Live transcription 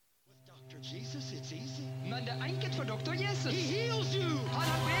det enkelt for doktor Jesus. He heals you. Han He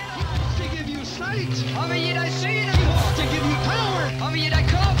helbreder. wants to give you sight. Han vil gi deg syn. He wants to give you power. Han vil gi deg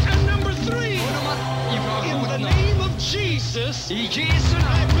kraft. And number 3, Og nummer in the i name of Jesus, I Jesu I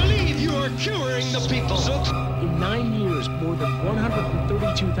navn. believe you are curing the people. In 9 years, more than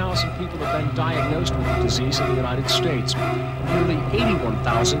 132,000 people have been diagnosed with the disease in the United States. Nearly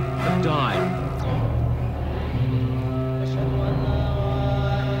 81,000 have died.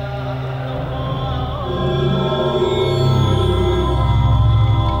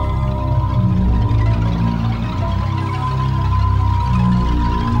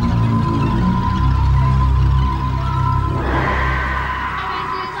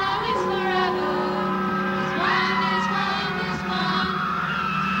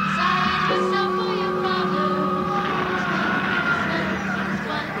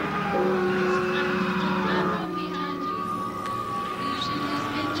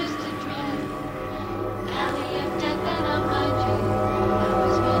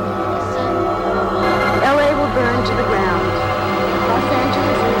 LA will burn to the ground. Los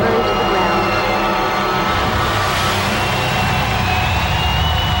Angeles will burn to the ground.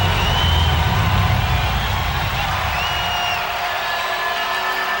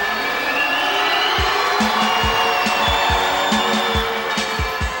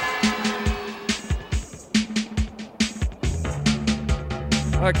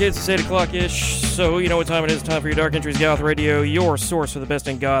 All right, kids, it's 8 o'clock-ish, so you know what time it is. Time for your Dark Entries Goth Radio, your source for the best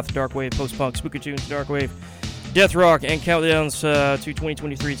in goth, dark wave, post-punk, spooky tunes, dark wave, death rock, and countdowns to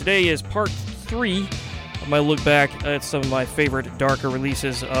 2023. Today is part 3 of my look back at some of my favorite darker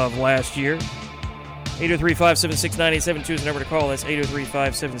releases of last year. 803-576-9872 is the number to call. That's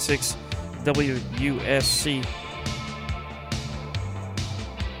 803-576-WUSC.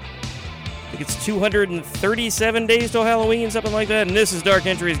 I think it's 237 days till Halloween, something like that. And this is Dark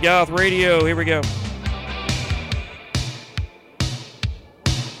Entries Goth Radio. Here we go.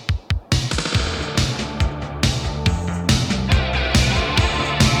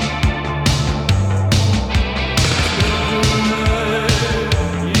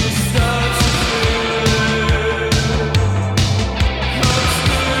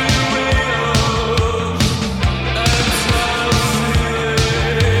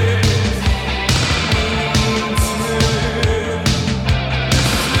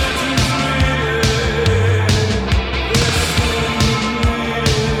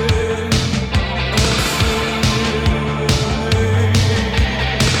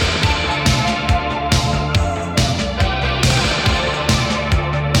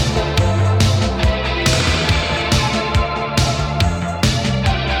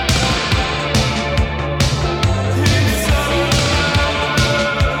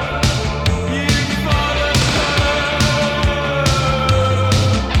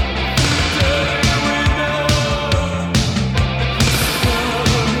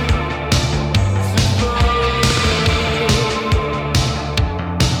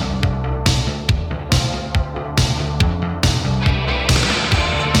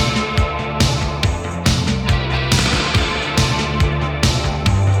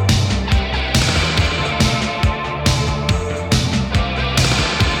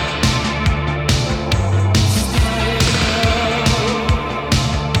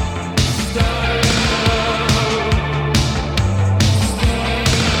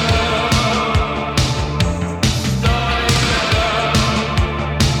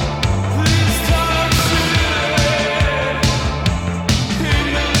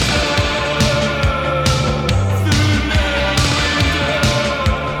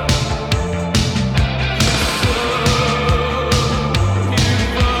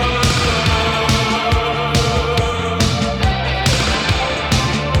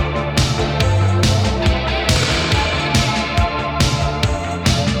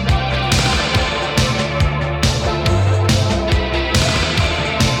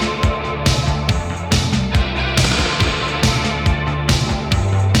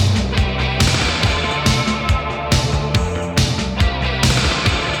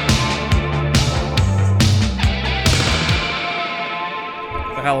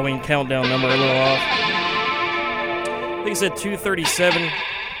 Halloween countdown number a little off. I think it said 237.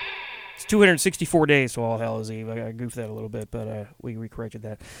 It's 264 days to All Hallows Eve. I goofed that a little bit, but we corrected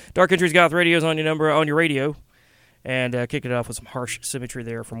that. Dark Entries Goth Radio's on your radio. And kicked it off with some Harsh Symmetry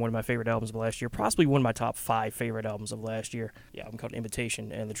there from one of my favorite albums of last year. Possibly one of my top 5 favorite albums of last year. The album called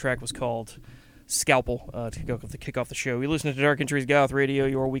Invitation, and the track was called Scalpel to kick off the show. You listen to Dark Entries Goth Radio,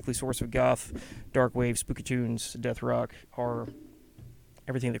 your weekly source of goth, dark wave, spooky tunes, death rock, horror,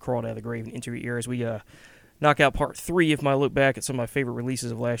 everything that crawled out of the grave and into your ears. We knock out part 3 of my look back at some of my favorite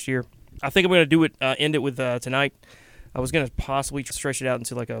releases of last year. I think I'm going to end it with tonight. I was going to possibly stretch it out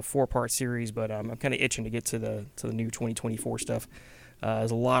into like a 4-part series, but I'm kind of itching to get to the new 2024 stuff.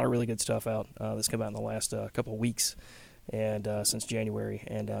 There's a lot of really good stuff out that's come out in the last couple of weeks and since January,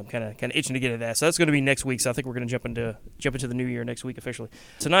 and I'm kind of itching to get at that. So that's going to be next week. So I think we're going to jump into the new year next week officially.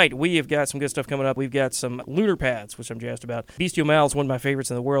 Tonight we have got some good stuff coming up. We've got some Lunar Paths, which I'm jazzed about. Bestial Mal is one of my favorites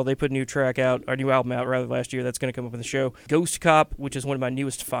in the world. They put a new album out last year. That's going to come up in the show. Ghost Cop, which is one of my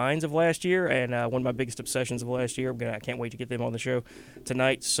newest finds of last year and one of my biggest obsessions of last year. I can't wait to get them on the show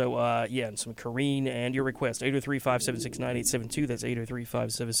tonight. So and some Kareen and your request 803-576-9872. That's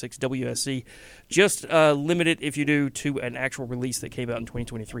 803-576-WSC. Just limit it if you do to an actual release that came out in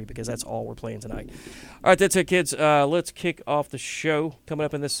 2023 because that's all we're playing tonight. All right, that's it, kids. Let's kick off the show. Coming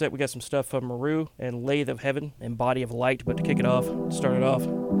up in this set, we got some stuff from Maru and Lathe of Heaven and Body of Light. But to kick it off, start it off,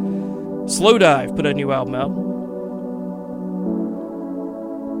 Slow Dive put a new album out.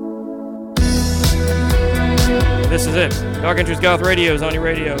 This is it. Dark Entries Goth Radio is on your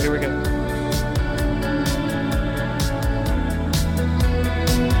radio. Here we go.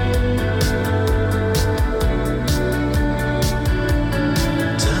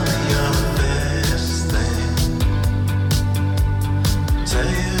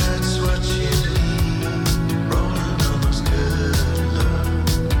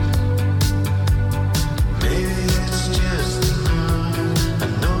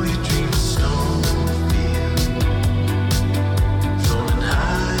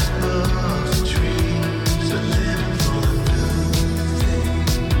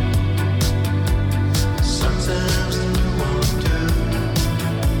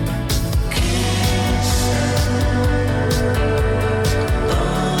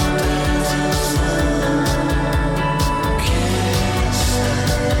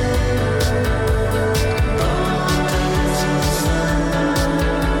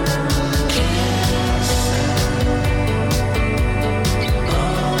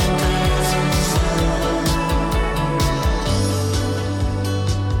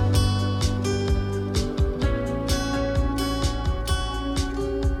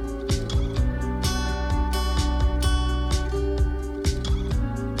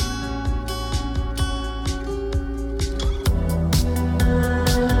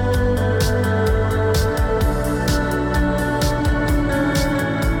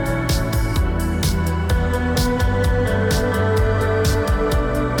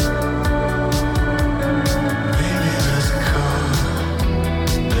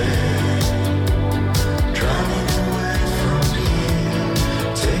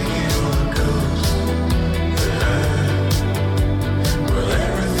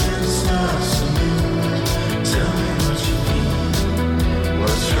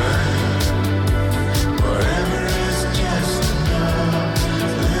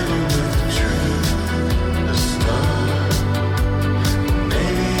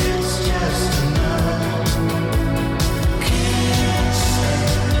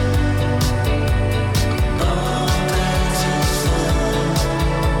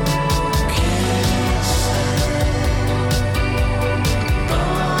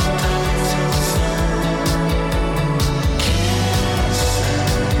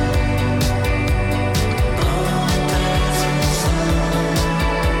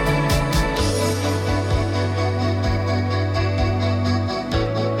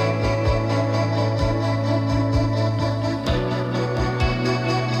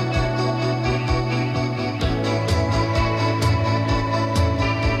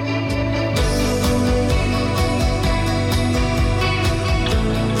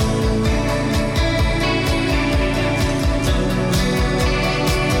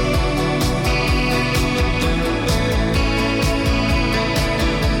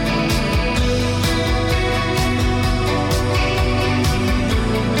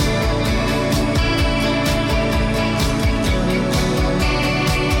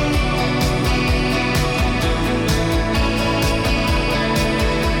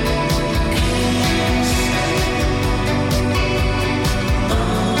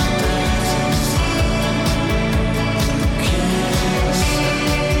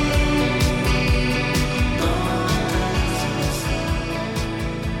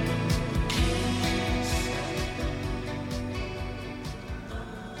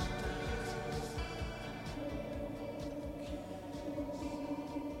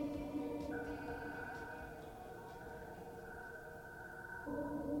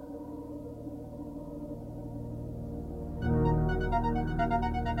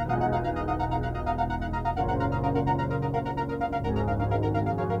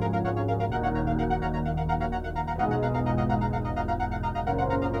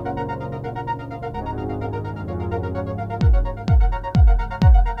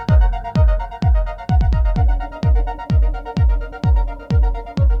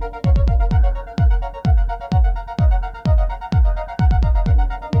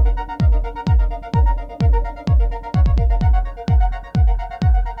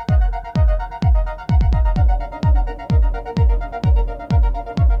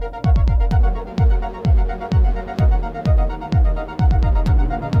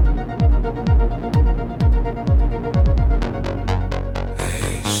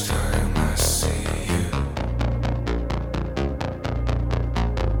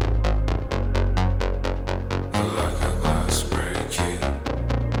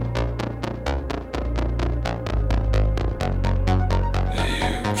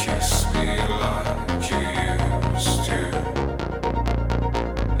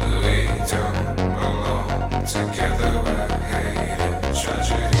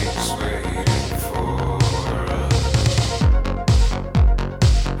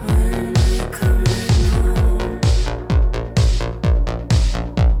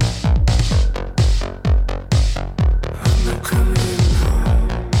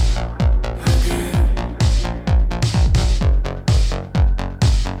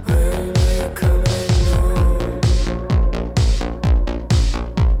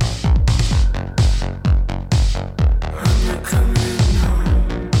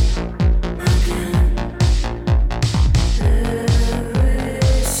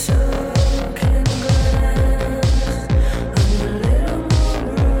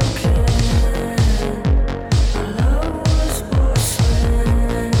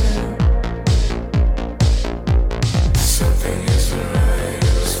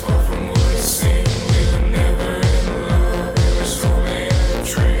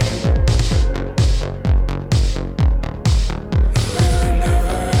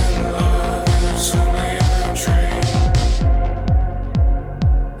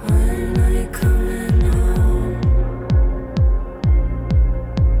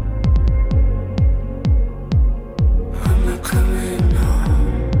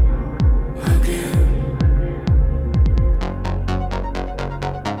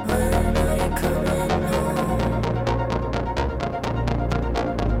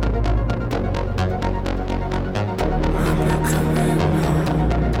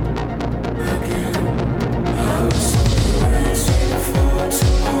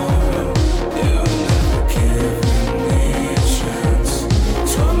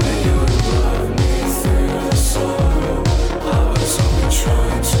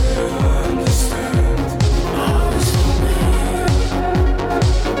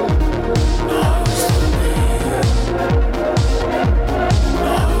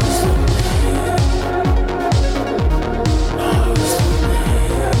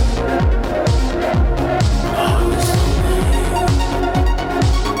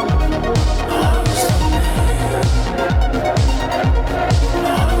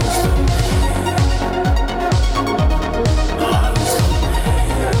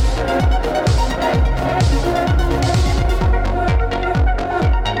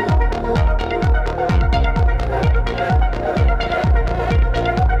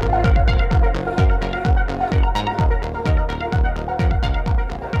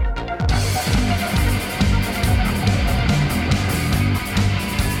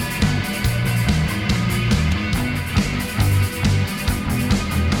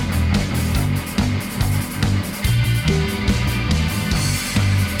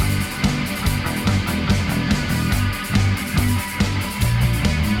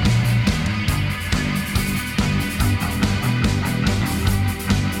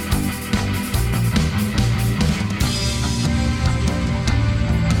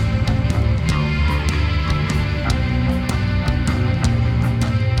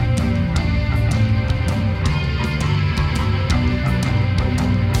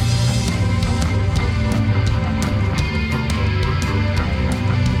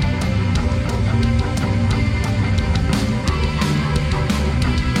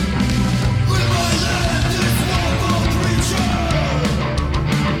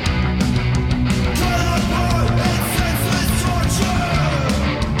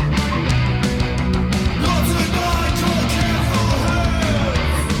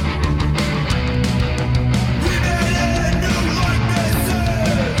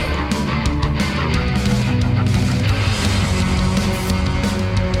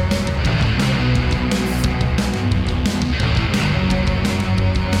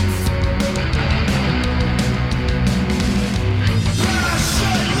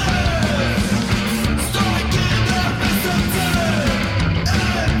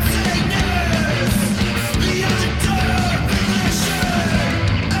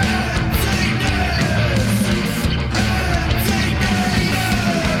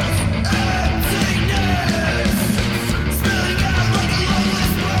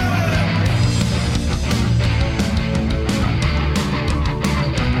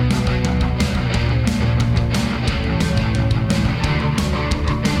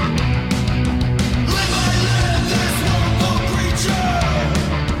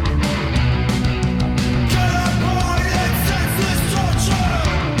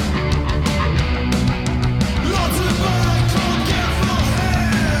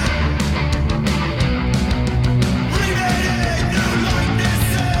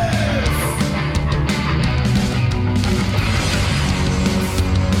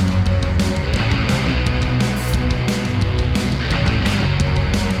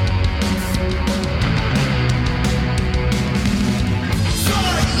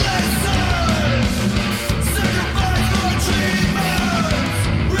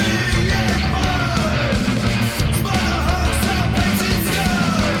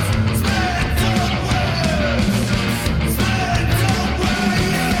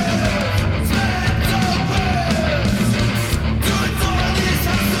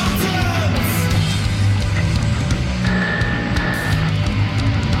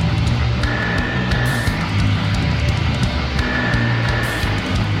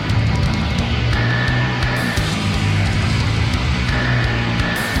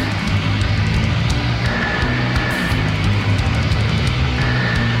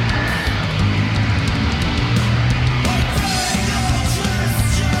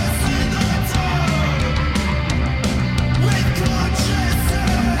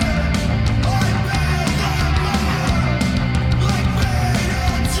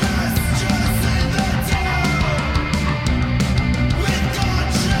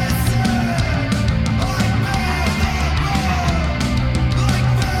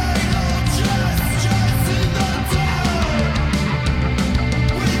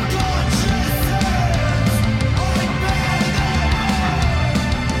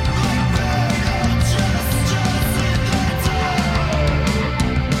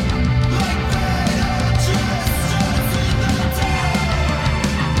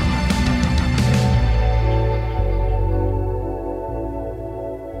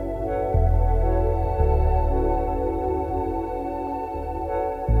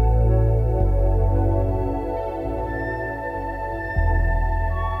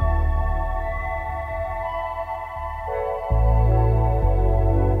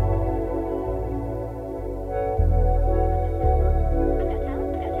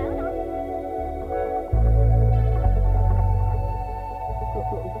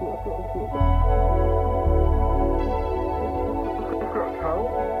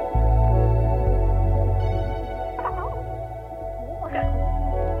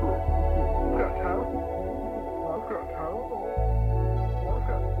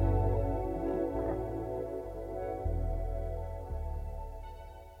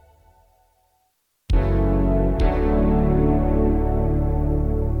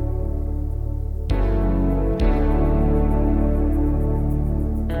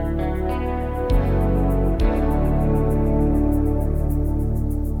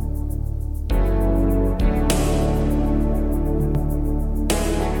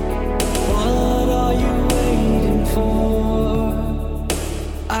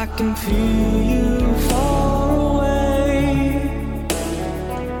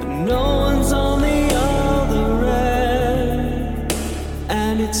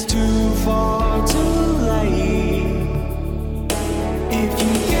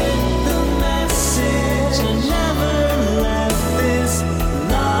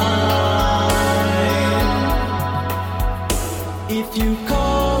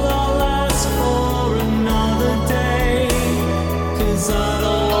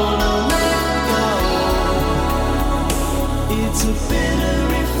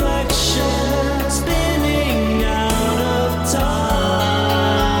 reflection spinning out of time.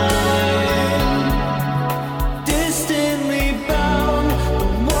 Distantly bound, the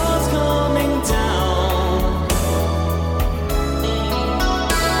world's coming down.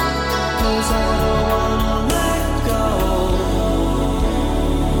 'Cause I don't wanna let go.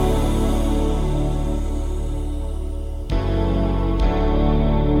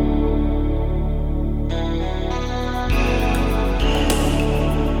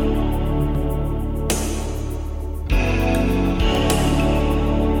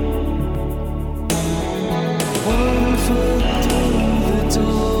 One foot through the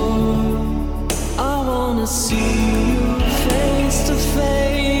door, I wanna see you face to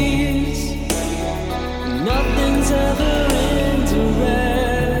face. Nothing's ever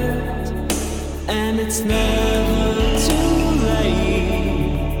indirect, and it's never too late.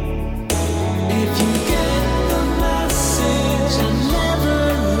 If you get the message, I never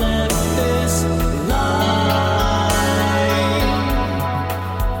left this life.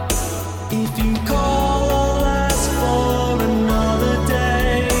 If you call, I'll ask for another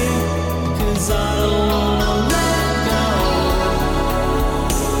day. 'Cause I don't wanna let go.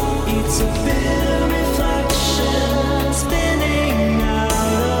 It's a bitter reflection spinning out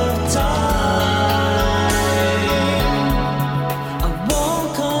of time. I won't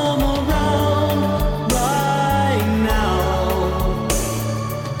come around right now.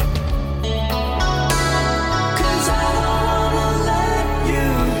 'Cause I don't wanna let you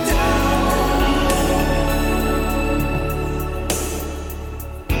down.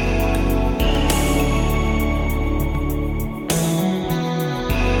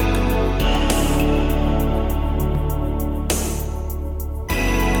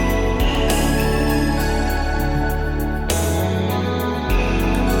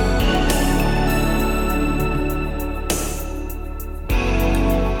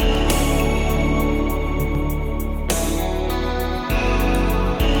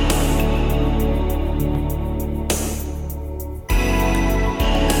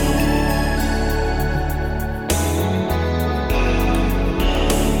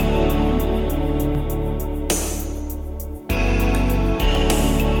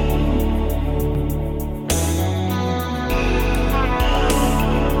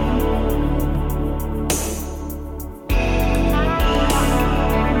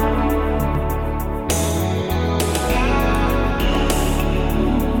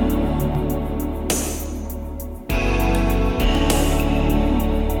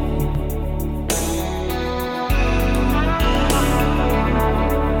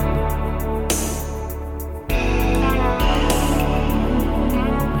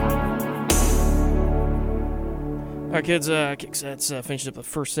 All right, kids, kick sets, finished up the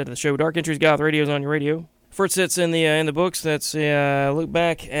first set of the show. Dark Entries Goth Radio's on your radio. First set's in the books. That's a look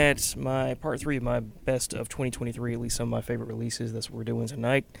back at my part 3 of my best of 2023, at least some of my favorite releases. That's what we're doing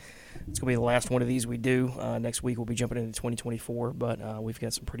tonight. It's going to be the last one of these we do. Next week we'll be jumping into 2024, but we've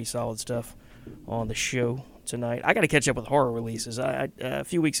got some pretty solid stuff on the show tonight. I got to catch up with horror releases. A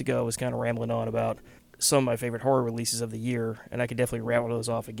few weeks ago I was kind of rambling on about some of my favorite horror releases of the year, and I could definitely rattle those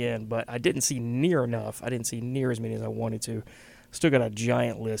off again, but I didn't see near enough. I didn't see near as many as I wanted to. Still got a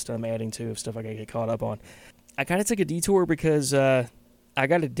giant list I'm adding to of stuff I got to get caught up on. I kind of took a detour because I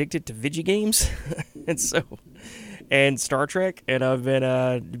got addicted to video games and Star Trek, and I've been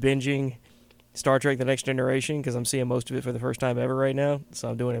binging Star Trek The Next Generation because I'm seeing most of it for the first time ever right now, so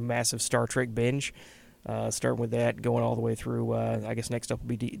I'm doing a massive Star Trek binge. Starting with that, going all the way through, I guess next up will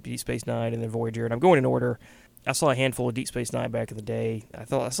be Deep Space Nine and then Voyager, and I'm going in order. I saw a handful of Deep Space Nine back in the day. I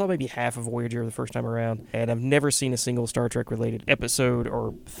saw maybe half of Voyager the first time around, and I've never seen a single Star Trek-related episode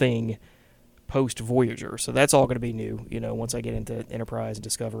or thing post-Voyager, so that's all going to be new, once I get into Enterprise and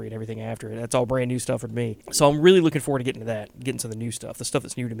Discovery and everything after it. That's all brand new stuff for me. So I'm really looking forward to getting to that, getting to the new stuff, the stuff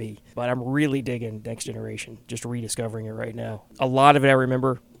that's new to me. But I'm really digging Next Generation, just rediscovering it right now. A lot of it I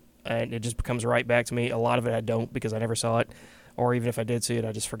remember, and it just comes right back to me. A lot of it I don't, because I never saw it, or even if I did see it,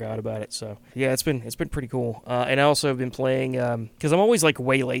 I just forgot about it. So yeah, it's been pretty cool. And I also have been playing, because I'm always like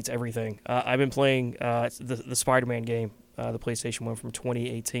way late to everything. I've been playing the Spider-Man game, the PlayStation one from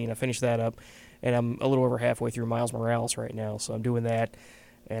 2018. I finished that up, and I'm a little over halfway through Miles Morales right now. So I'm doing that.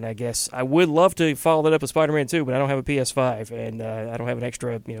 And I guess I would love to follow that up with Spider-Man 2, but I don't have a PS5, and I don't have an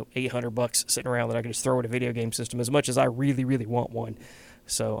extra, $800 sitting around that I can just throw at a video game system, as much as I really, really want one.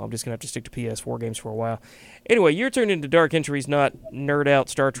 So I'm just going to have to stick to PS4 games for a while. Anyway, you're tuned into Dark Entries, not nerd out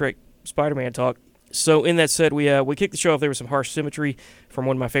Star Trek Spider-Man talk. So in that said, we kicked the show off there with some Harsh Symmetry from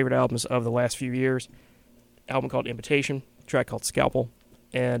one of my favorite albums of the last few years. Album called Invitation, track called Scalpel.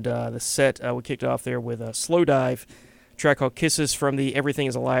 And the set, we kicked off there with Slow Dive, track called Kisses from the Everything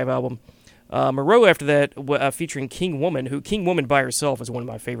is Alive album. Moreau after that, featuring King Woman, who King Woman by herself is one of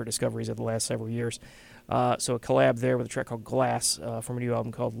my favorite discoveries of the last several years. So a collab there with a track called Glass from a new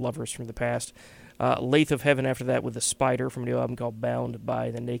album called Lovers from the Past. Lathe of Heaven after that with The Spider from a new album called Bound by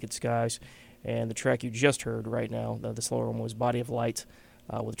the Naked Skies. And the track you just heard right now, the slower one, was Body of Light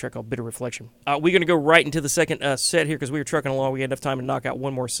with a track called Bitter Reflection. We're going to go right into the second set here because we were trucking along. We had enough time to knock out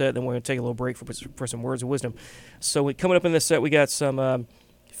one more set, then we're going to take a little break for some words of wisdom. So coming up in this set, we got some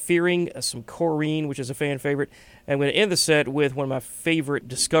Fearing, some Corrine, which is a fan favorite. And I'm going to end the set with one of my favorite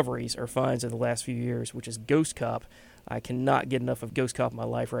discoveries or finds of the last few years, which is Ghost Cop. I cannot get enough of Ghost Cop in my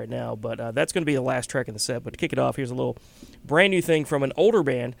life right now, but that's going to be the last track in the set. But to kick it off, here's a little brand new thing from an older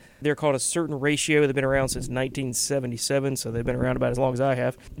band. They're called A Certain Ratio. They've been around since 1977, so they've been around about as long as I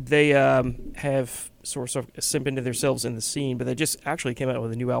have. They have sort of cemented themselves in the scene, but they just actually came out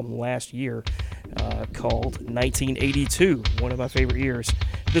with a new album last year called 1982, one of my favorite years.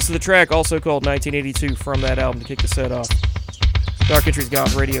 This is the track also called 1982 from that album to kick the set off. Dark Entries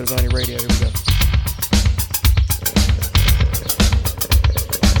Goth Radio is on your radio. Here we go.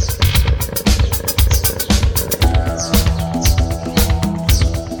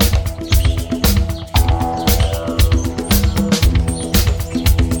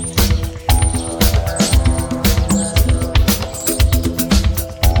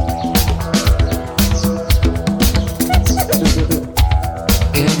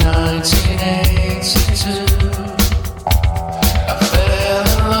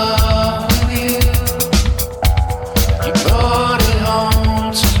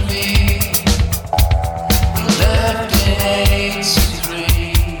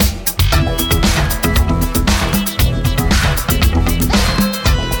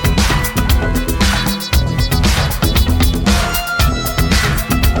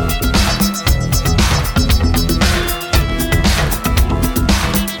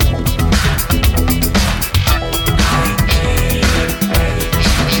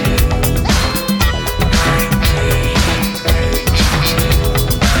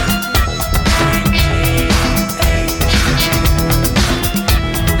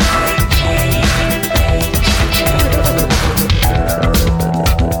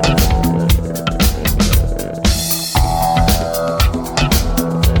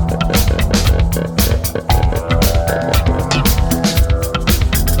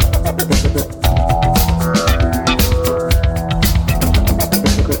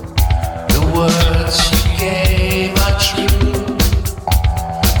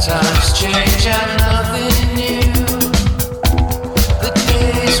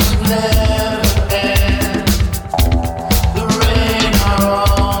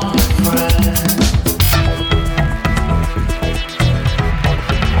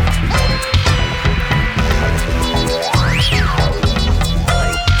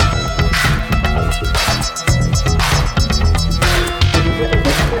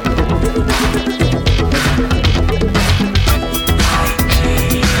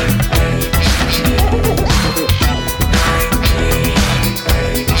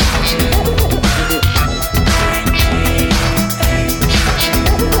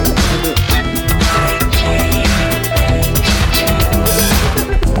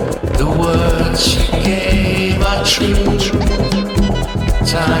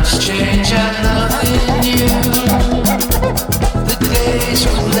 Times change and nothing new. The days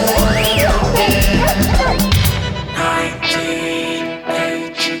will never end. 1982.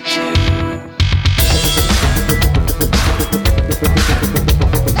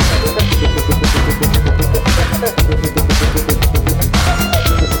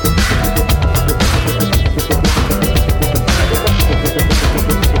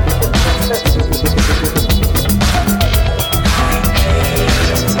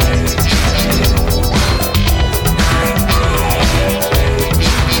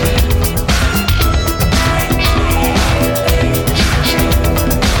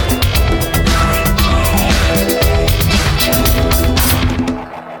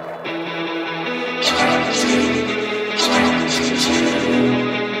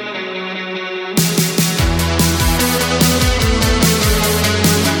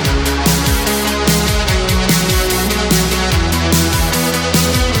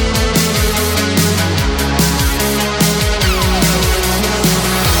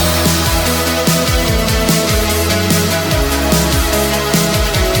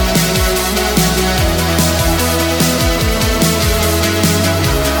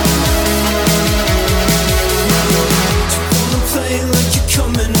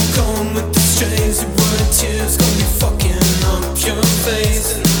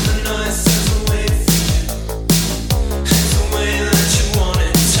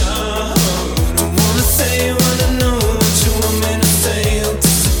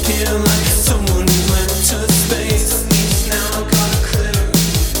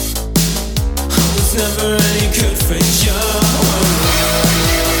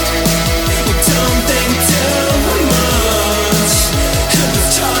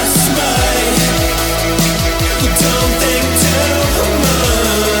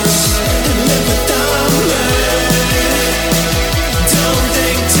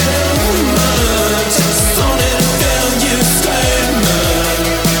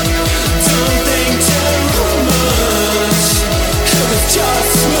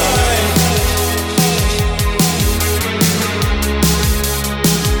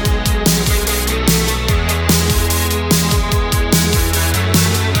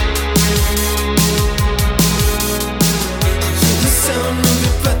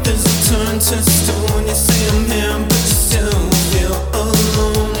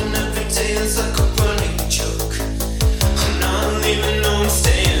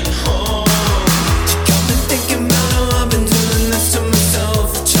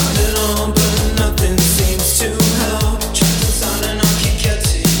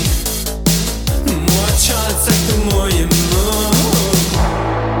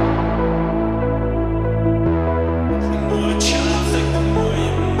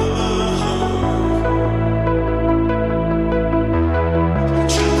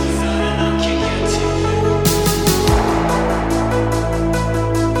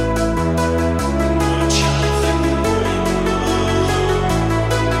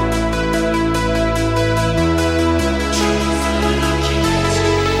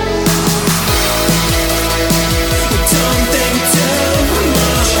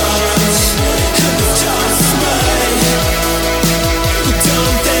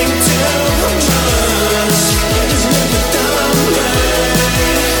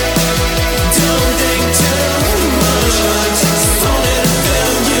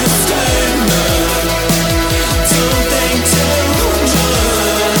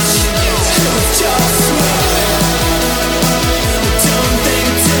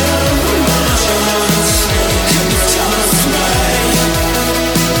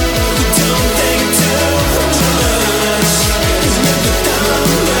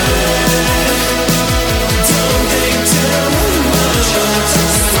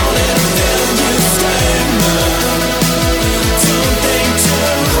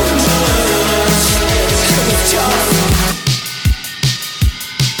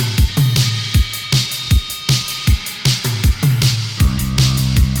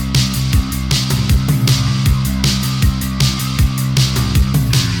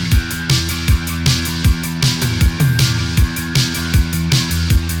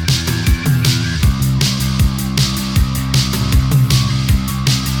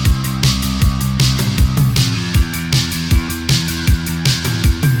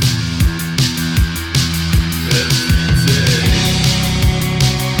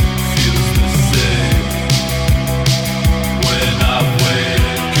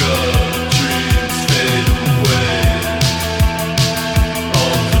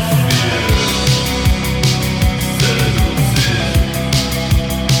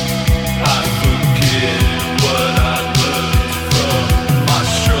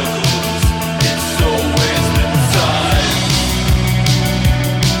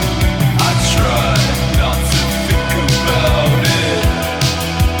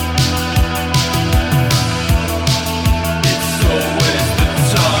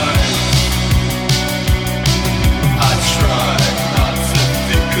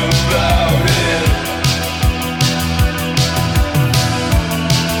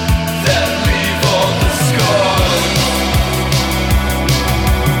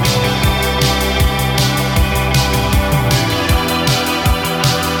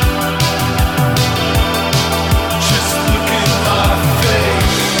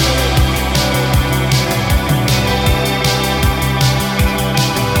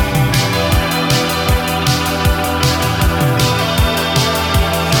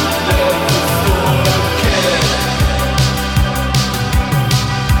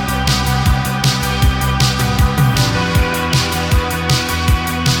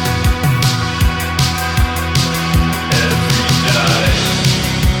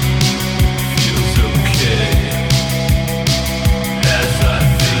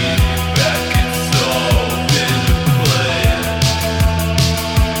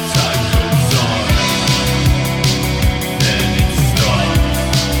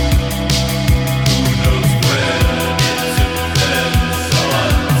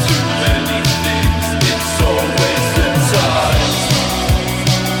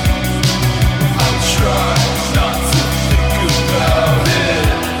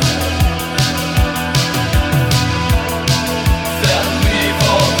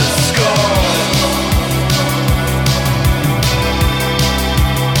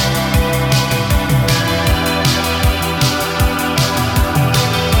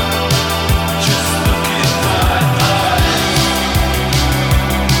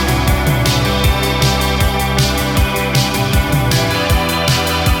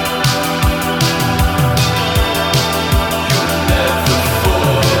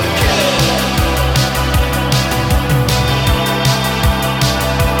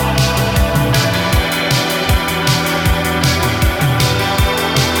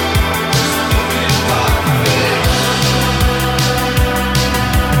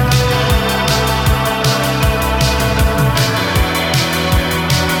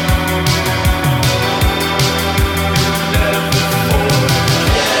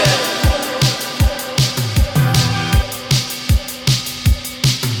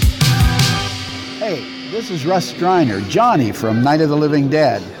 This is Russ Striner, Johnny from Night of the Living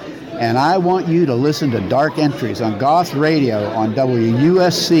Dead, and I want you to listen to Dark Entries on Goth Radio on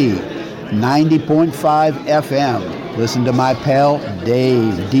WUSC 90.5 FM. Listen to my pal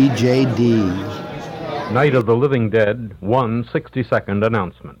Dave, DJ D. Night of the Living Dead, 1 60-second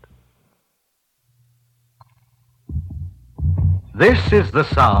announcement. This is the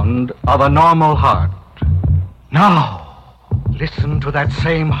sound of a normal heart. Now, listen to that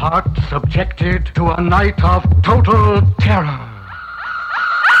same heart subjected to a night of total terror.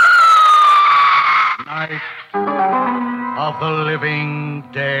 Night of the living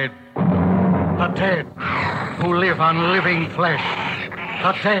dead. The dead who live on living flesh.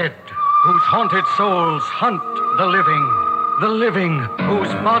 The dead whose haunted souls hunt the living. The living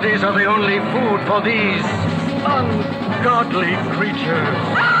whose bodies are the only food for these ungodly creatures.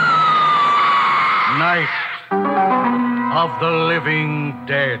 Night of the living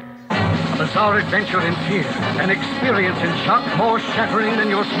dead. A bizarre adventure in fear, an experience in shock more shattering than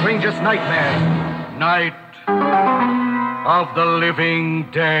your strangest nightmare. Night of the living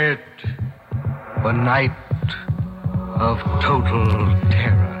dead. A night of total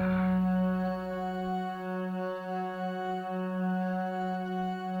terror.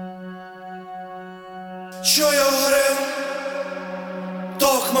 Чую грим,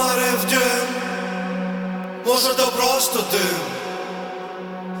 токмари в дім. Може то просто дим,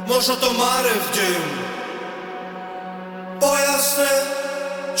 може то мари в дім. Поясни,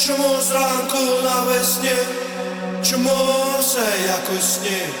 чому зранку навесні, чому все якось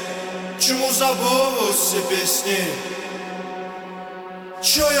сні, чому забув усі пісні.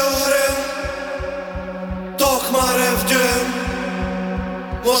 Чую грим, токмари в дім.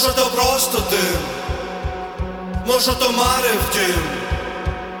 Може то просто дим, може то мари в дім.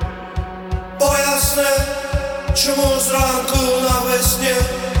 Поясни, чому зранку навесні,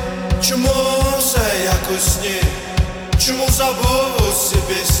 чому все якось сні, чому забув усі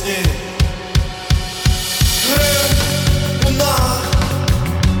пісні. Грим, луна,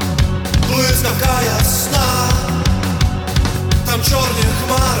 блискавка ясна, там чорні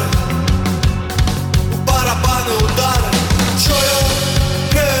хмари, у барабани удари. Чую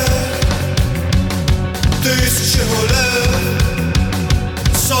грим, тисячі голів,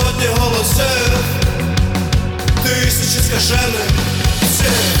 сотні голосів, тисячі скажених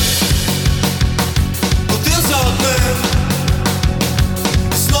всіх. Один за одним,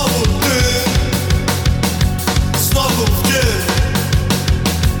 знову ти, знову вдень.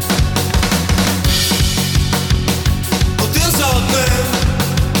 Один за одним,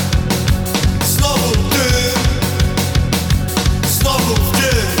 знову ти, знову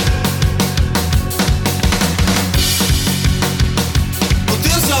вдень.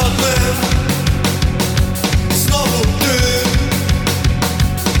 Один за одним, знову ти,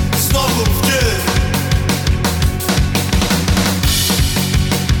 знову вдень.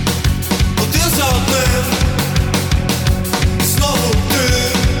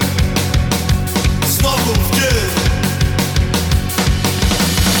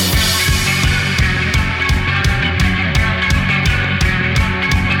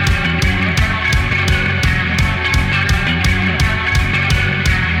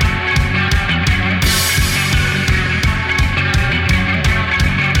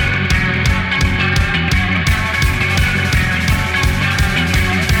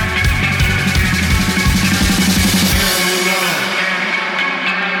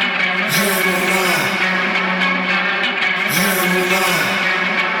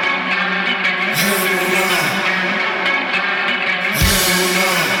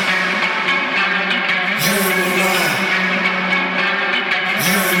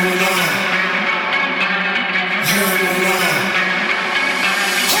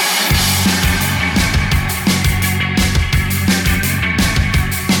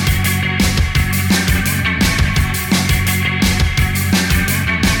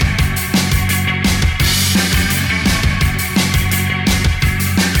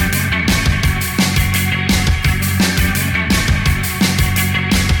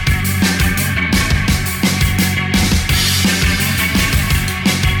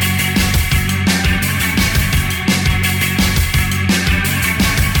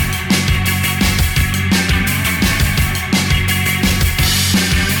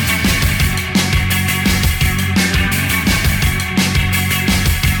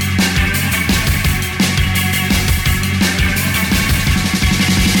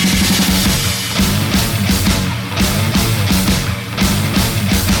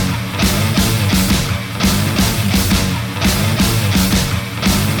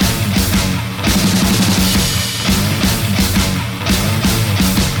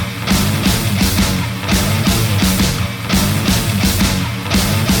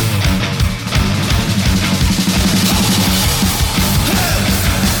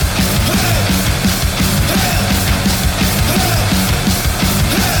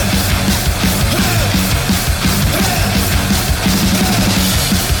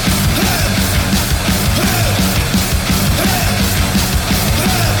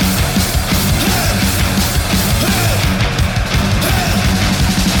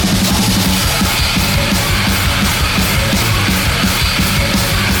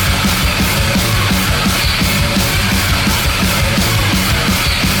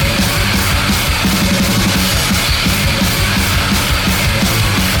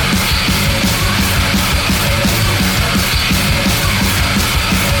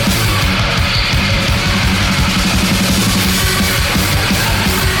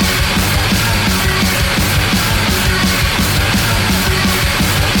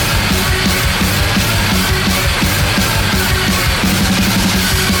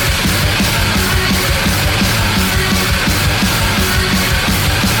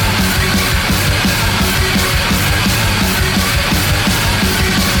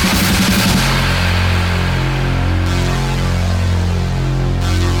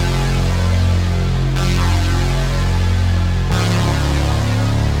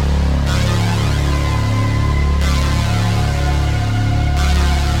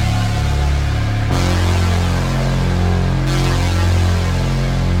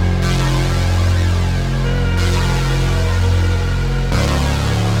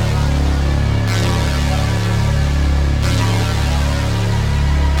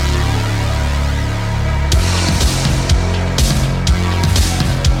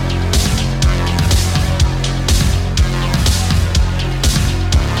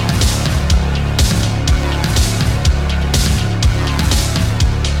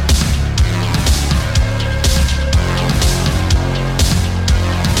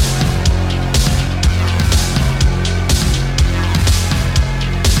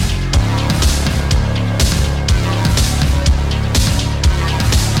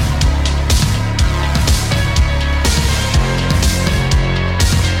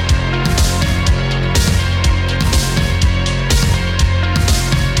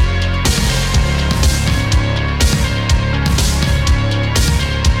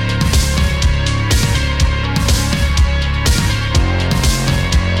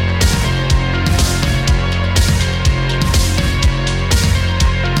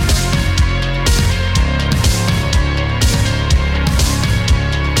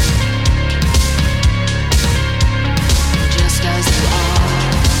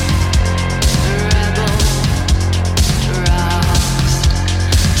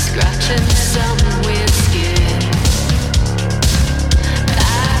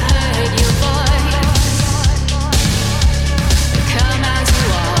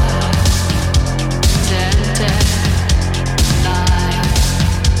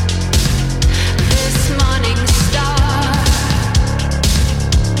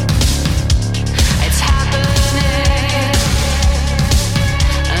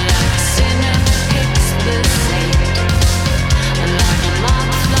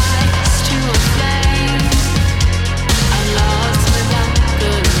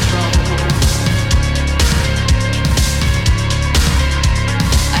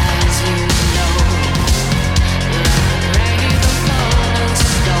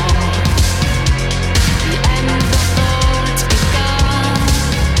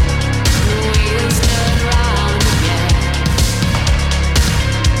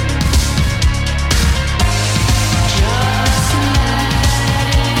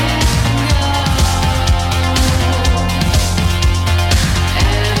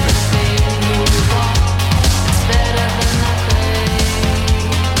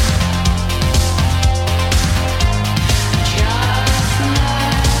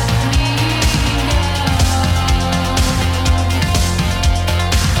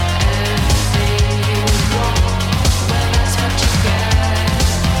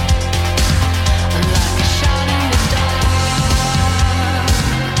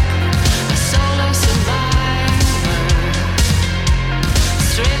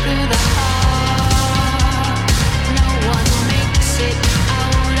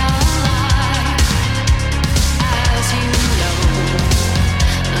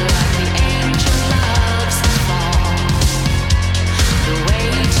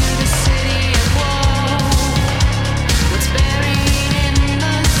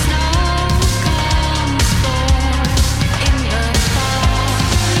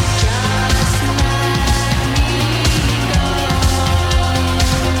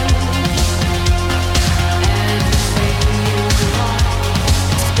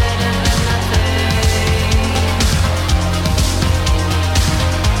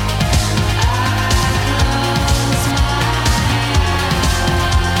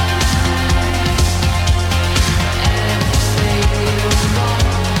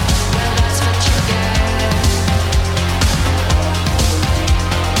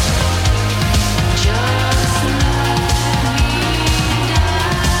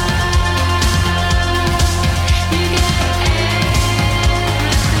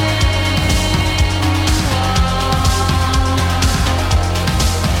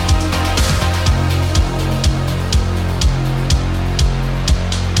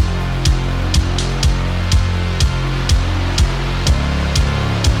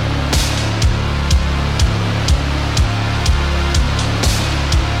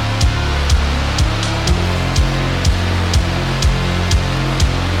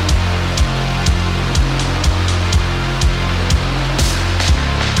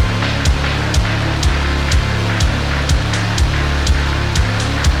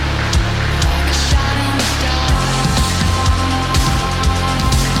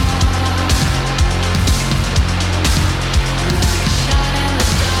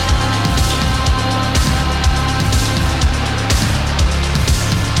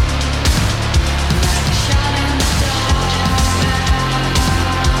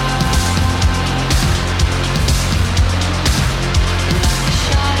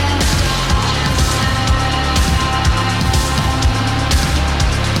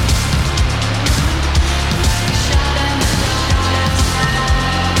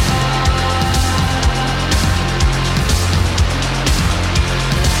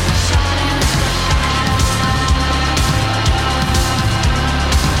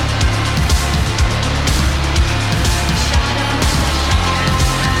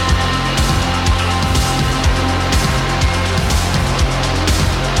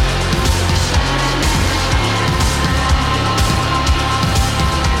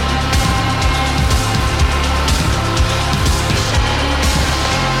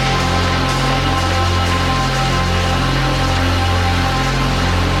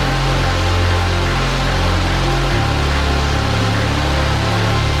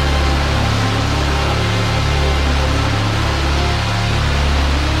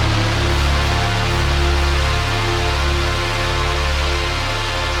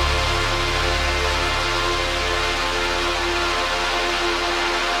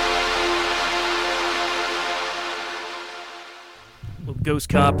 Ghost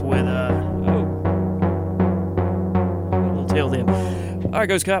Cop with a little tailed in. All right,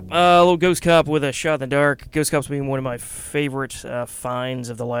 Ghost Cop. A little Ghost Cop with a Shot in the Dark. Ghost Cop's being one of my favorite finds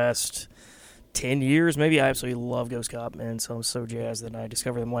of the last 10 years, maybe. I absolutely love Ghost Cop, man, so I'm so jazzed that I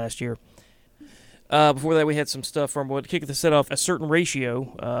discovered them last year. Before that, we had some stuff from, to kick the set off, A Certain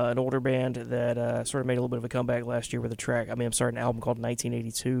Ratio, an older band that sort of made a little bit of a comeback last year with an album called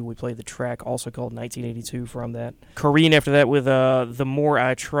 1982. We played the track also called 1982 from that. Corrine after that with The More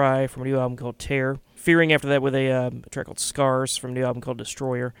I Try from a new album called Tear. Fearing after that with a track called Scars from a new album called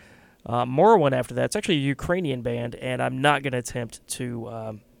Destroyer. Morrowind after that. It's actually a Ukrainian band, and I'm not going to attempt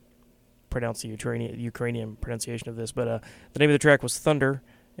to pronounce the Ukrainian pronunciation of this, but the name of the track was Thunder,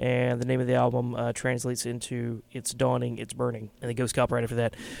 and the name of the album translates into It's Dawning, It's Burning, and the Ghost Cop right after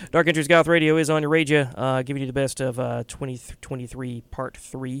that. Dark Entries Goth Radio is on your radio, giving you the best of 2023 Part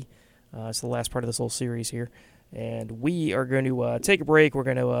 3. It's the last part of this whole series here. And we are going to take a break. We're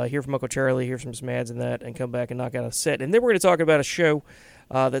going to hear from Uncle Charlie, hear from some ads and that, and come back and knock out a set. And then we're going to talk about a show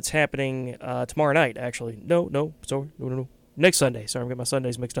that's happening tomorrow night, actually. No. Next Sunday. Sorry, I'm getting my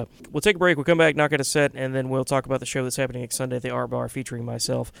Sundays mixed up. We'll take a break. We'll come back, knock out a set, and then we'll talk about the show that's happening next Sunday at the Art Bar featuring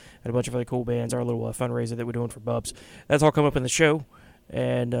myself and a bunch of other cool bands, our little fundraiser that we're doing for Bubs. That's all coming up in the show,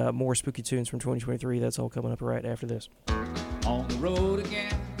 and more spooky tunes from 2023. That's all coming up right after this. On the road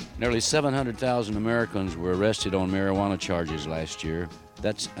again. Nearly 700,000 Americans were arrested on marijuana charges last year.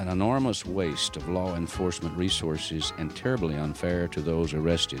 That's an enormous waste of law enforcement resources and terribly unfair to those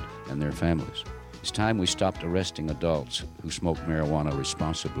arrested and their families. It's time we stopped arresting adults who smoke marijuana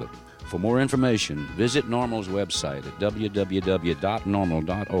responsibly. For more information, visit NORML's website at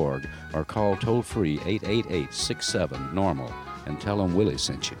www.normal.org or call toll-free 888-67-NORMAL and tell them Willie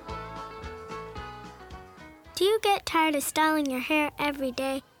sent you. Do you get tired of styling your hair every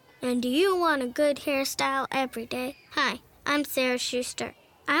day? And do you want a good hairstyle every day? Hi, I'm Sarah Schuster.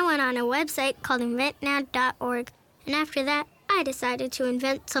 I went on a website called inventnow.org, and after that, I decided to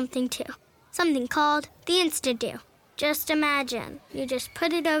invent something too. Something called the Insta-Do. Just imagine, you just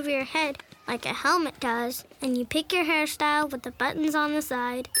put it over your head like a helmet does, and you pick your hairstyle with the buttons on the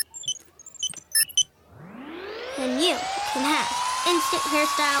side, and you can have instant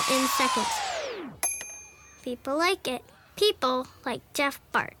hairstyle in seconds. People like it. People like Jeff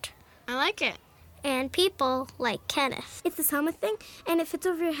Bart. I like it. And people like Kenneth. It's this helmet thing, and it fits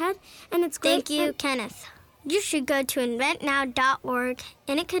over your head, and it's great. Thank you, Kenneth. You should go to inventnow.org,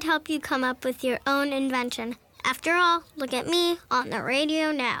 and it could help you come up with your own invention. After all, look at me on the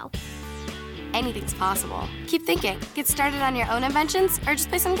radio now. Anything's possible. Keep thinking. Get started on your own inventions, or just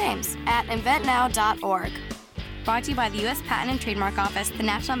play some games at inventnow.org. Brought to you by the U.S. Patent and Trademark Office, the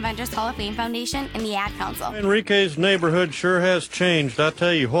National Inventors Hall of Fame Foundation, and the Ad Council. Enrique's neighborhood sure has changed. I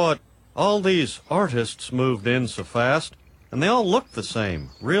tell you what, all these artists moved in so fast, and they all look the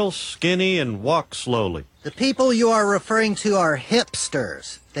same, real skinny and walk slowly. The people you are referring to are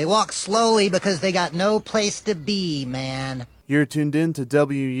hipsters. They walk slowly because they got no place to be, man. You're tuned in to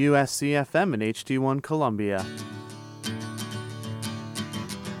WUSC-FM in HD1 Columbia.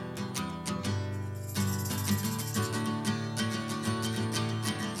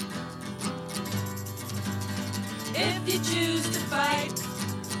 If you choose to fight,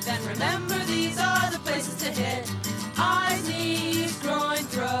 then remember these are the places to hit. Eyes, knees, groin,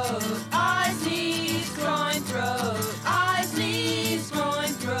 throat. Eyes, knees, groin, throat. Eyes, knees, groin,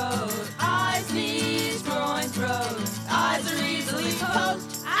 throat. Eyes, knees, groin, throat. Eyes are easily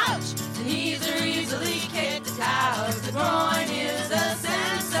poked, ouch. The knees are easily kicked out. The groin is a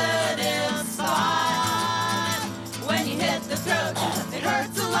sensitive spot. When you hit the throat, it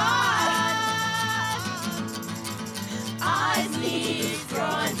hurts a lot. Eyes, knees,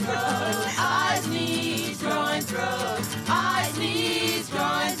 groin, throat. Eyes, knees, groin, throat. Eyes, knees,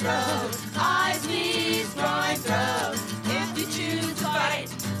 groin, throat. Eyes, knees, groin, throat. If you choose to fight,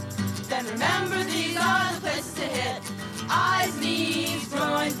 then remember these are the places to hit. Eyes, knees,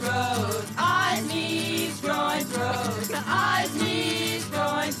 groin, throat. Eyes, knees, groin, throat. Eyes, knees,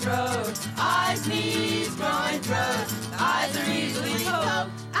 groin, throat. Eyes, knees, groin, throat. Eyes are easily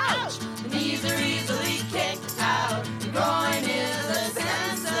poked, ouch. The knees are easily kicked out. The groin is a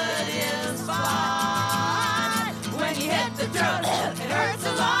sensitive spot. When you hit the throat, it hurts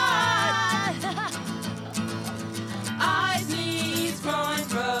a lot. Eyes, knees, groin,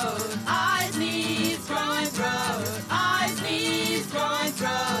 throat. Eyes, knees, groin, throat. Eyes, knees, groin,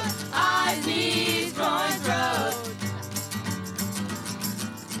 throat. Eyes, knees, groin, throat.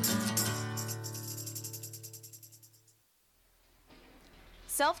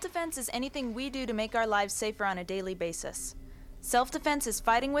 Self-defense is anything we do to make our lives safer on a daily basis. Self-defense is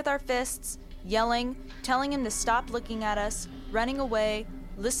fighting with our fists, yelling, telling him to stop looking at us, running away,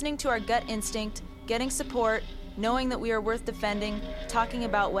 listening to our gut instinct, getting support, knowing that we are worth defending, talking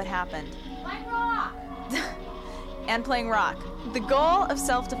about what happened. Playing rock! And playing rock. The goal of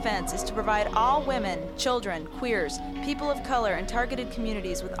self-defense is to provide all women, children, queers, people of color, and targeted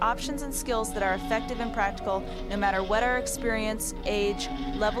communities with options and skills that are effective and practical no matter what our experience, age,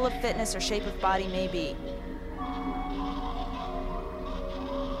 level of fitness, or shape of body may be.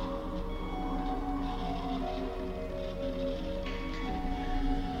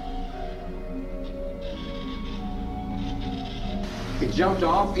 It jumped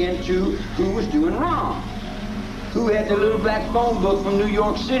off into who was doing wrong. Who had the little black phone book from New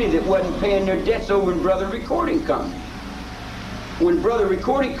York City that wasn't paying their debts over in Brother Recording Company. When Brother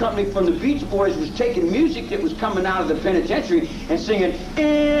Recording Company from the Beach Boys was taking music that was coming out of the penitentiary and singing,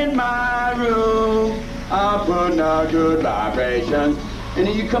 "In my room, I'm putting out good vibrations." And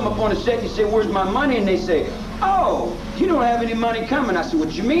then you come up on a set and you say, "Where's my money?" And they say, "Oh, you don't have any money coming." I said,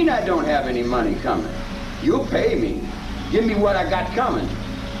 "What you mean I don't have any money coming? You'll pay me. Give me what I got coming.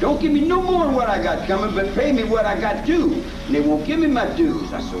 Don't give me no more than what I got coming, but pay me what I got due." And they won't give me my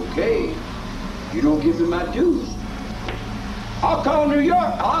dues. I said, "Okay, you don't give me my dues. I'll call New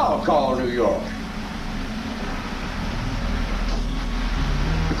York. I'll call New York.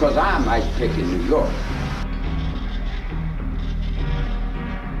 Because I'm ice picking New York."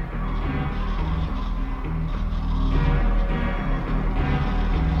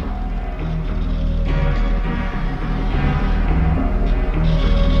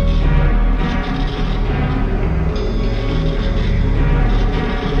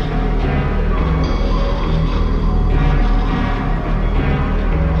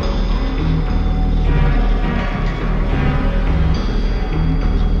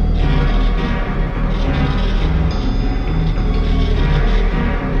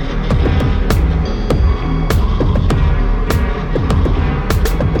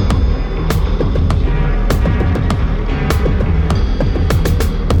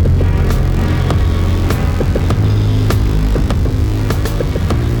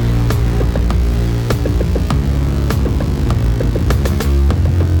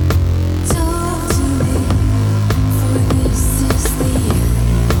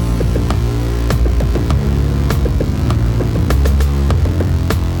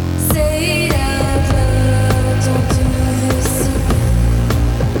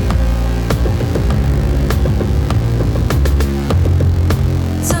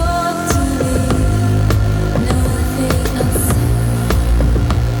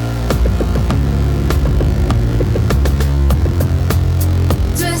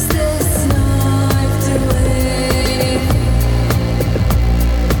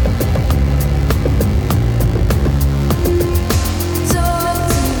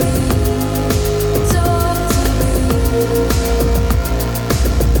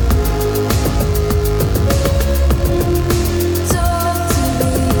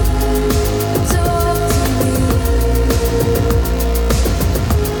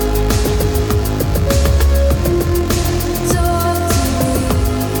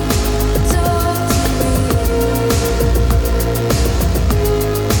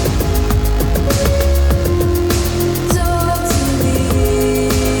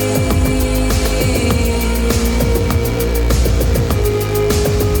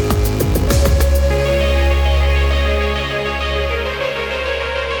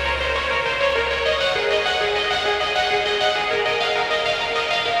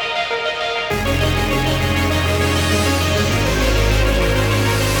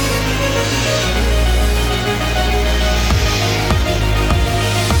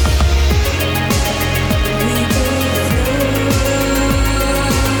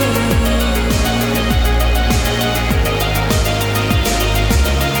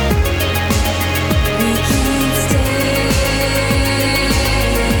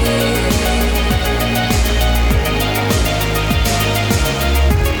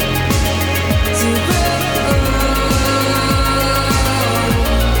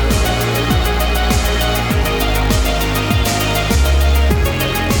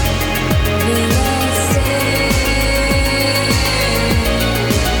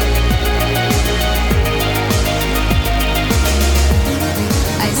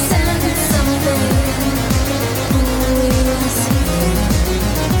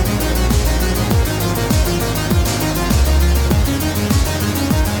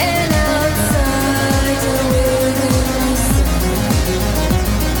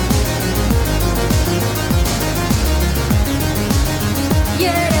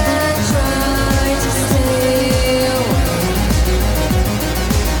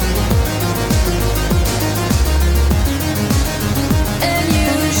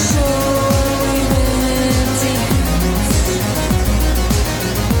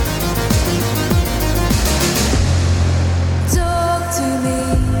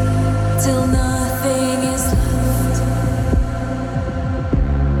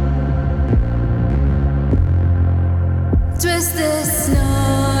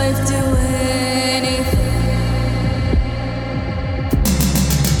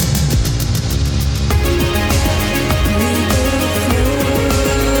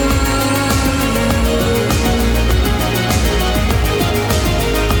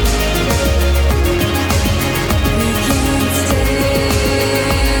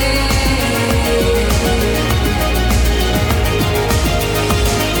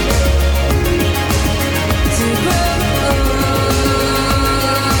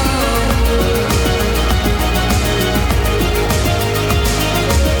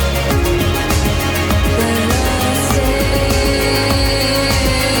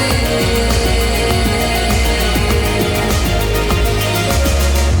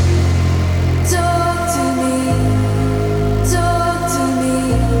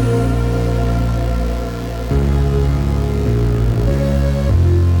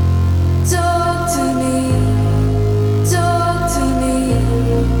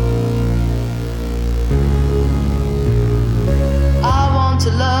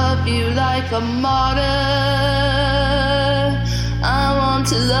 like a martyr. I want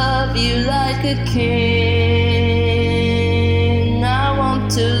to love you like a king. I want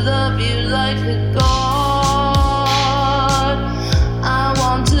to love you like a god. I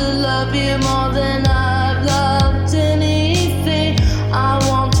want to love you more than I've loved anything. I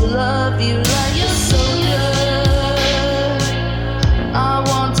want to love you like a soldier. I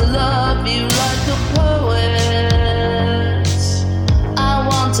want to love you like a poet. I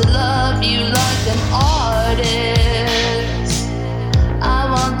want to love you like an artist. I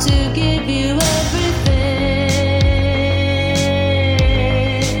want to give you everything.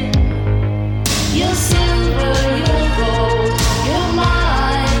 You're silver, you're gold, you're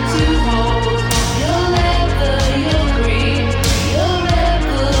mine to hold. You're leather, you're green, you're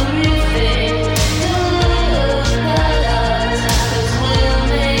everything. Don't look at us, 'cause we'll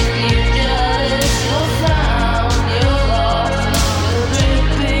make you jealous. You're found, you're lost, you're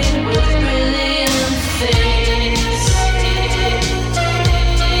dripping with brilliant things.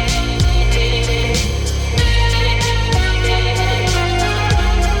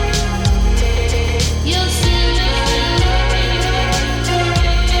 You're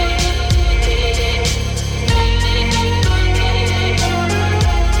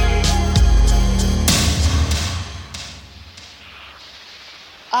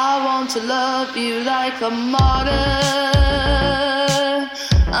I want to love you like a martyr.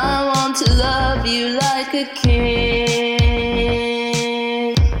 I want to love you like a king.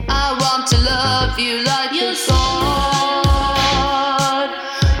 I want to love you like a god.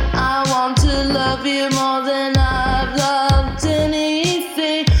 I want to love you more than I've loved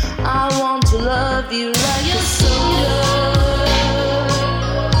anything. I want to love you like a soldier.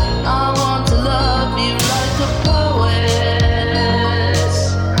 I want to love you like a poet.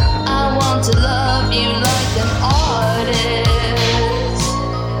 I want to love you like an artist.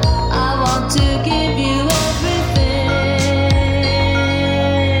 I want to give you everything.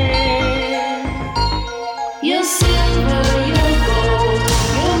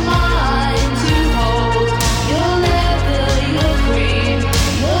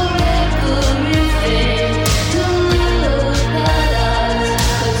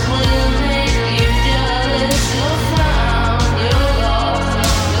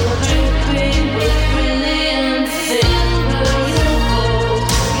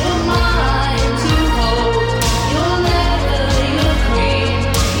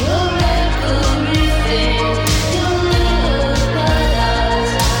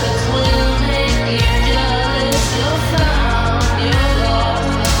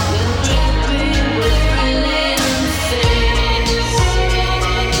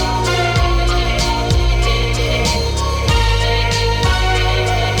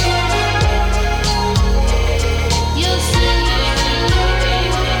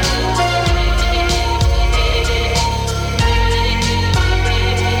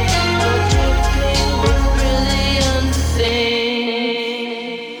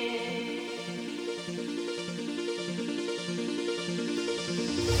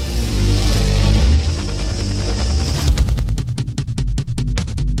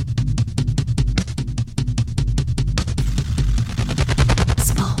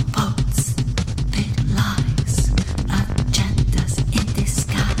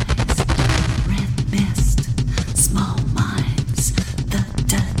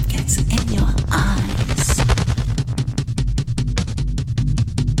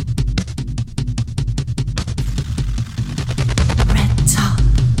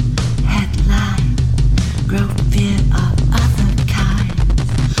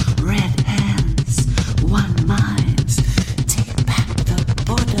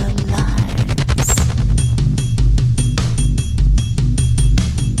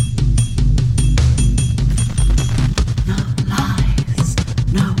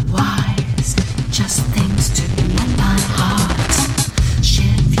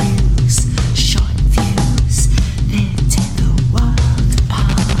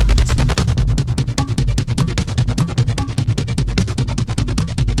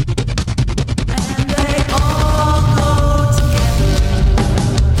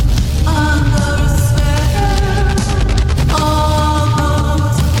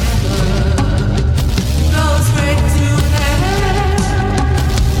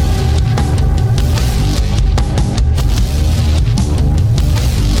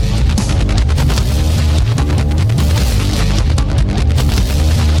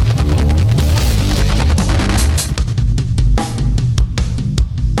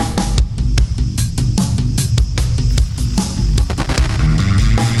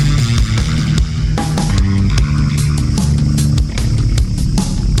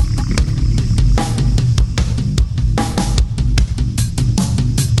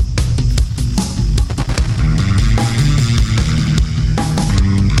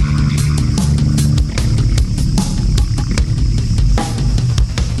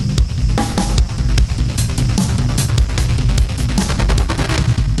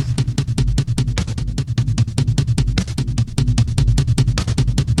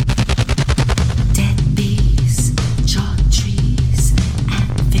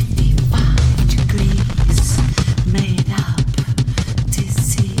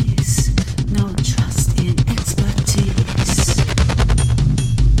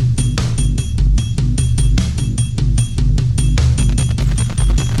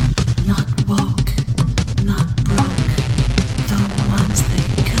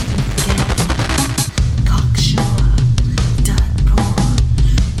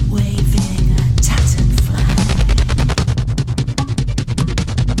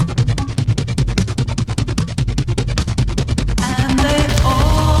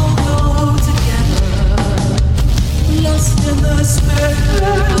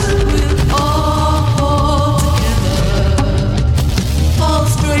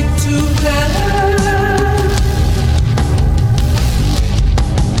 to hell.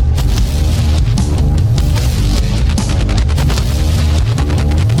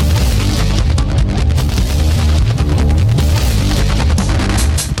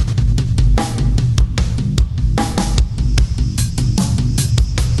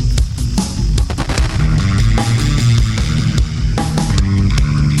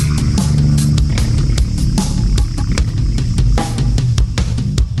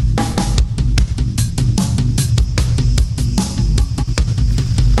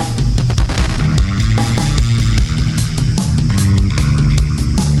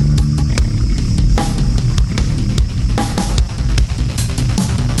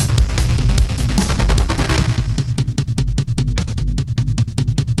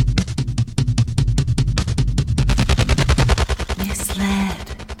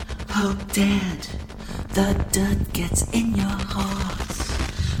 Dead, the dirt gets in your heart.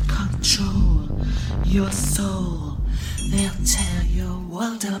 Control your soul. They'll tear your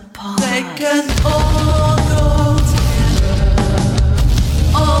world apart. They can all go together,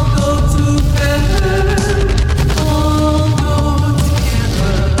 all go to hell, all go together,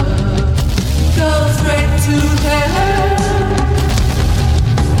 go straight to hell.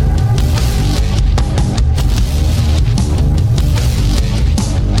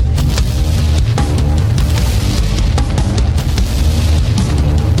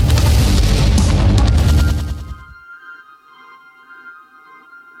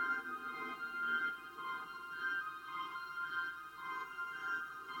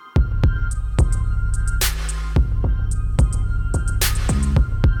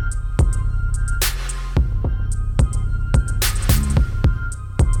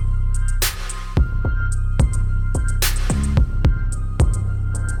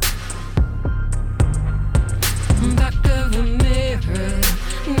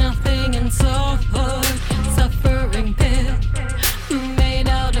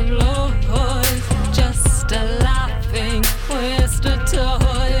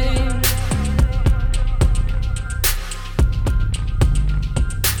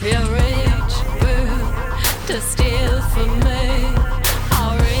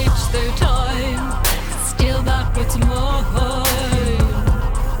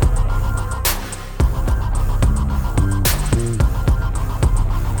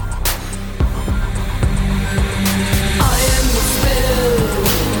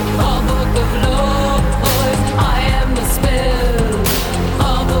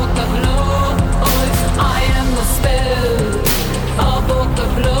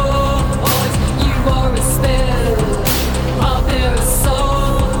 Of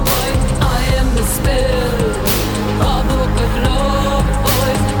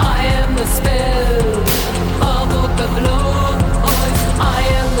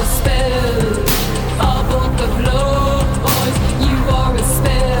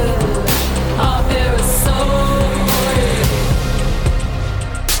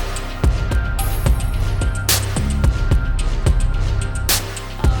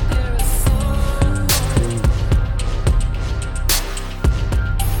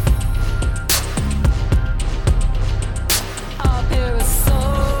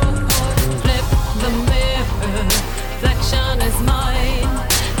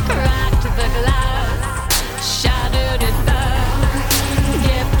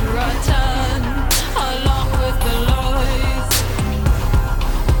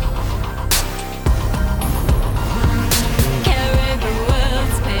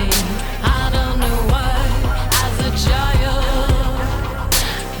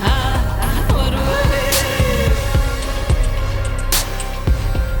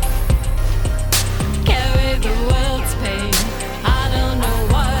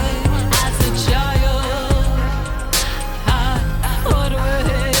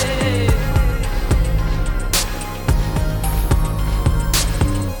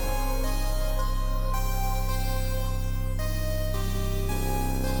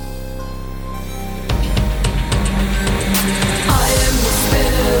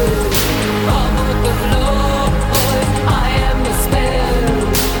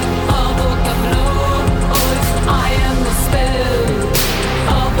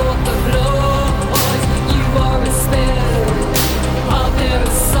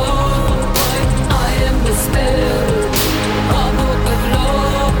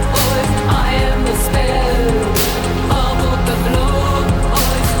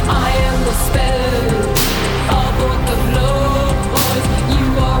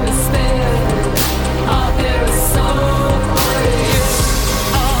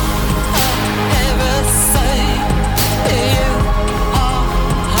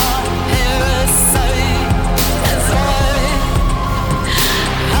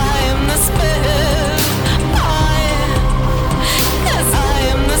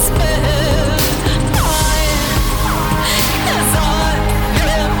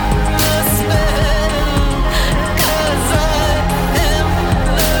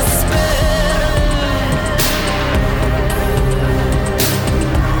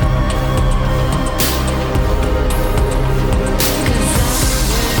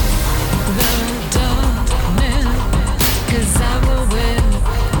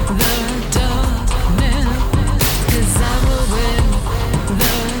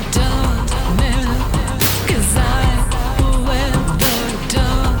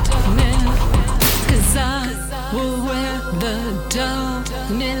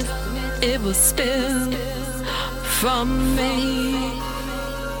it will spill from me,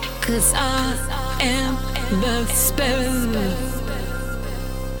 'cause I am the spirit.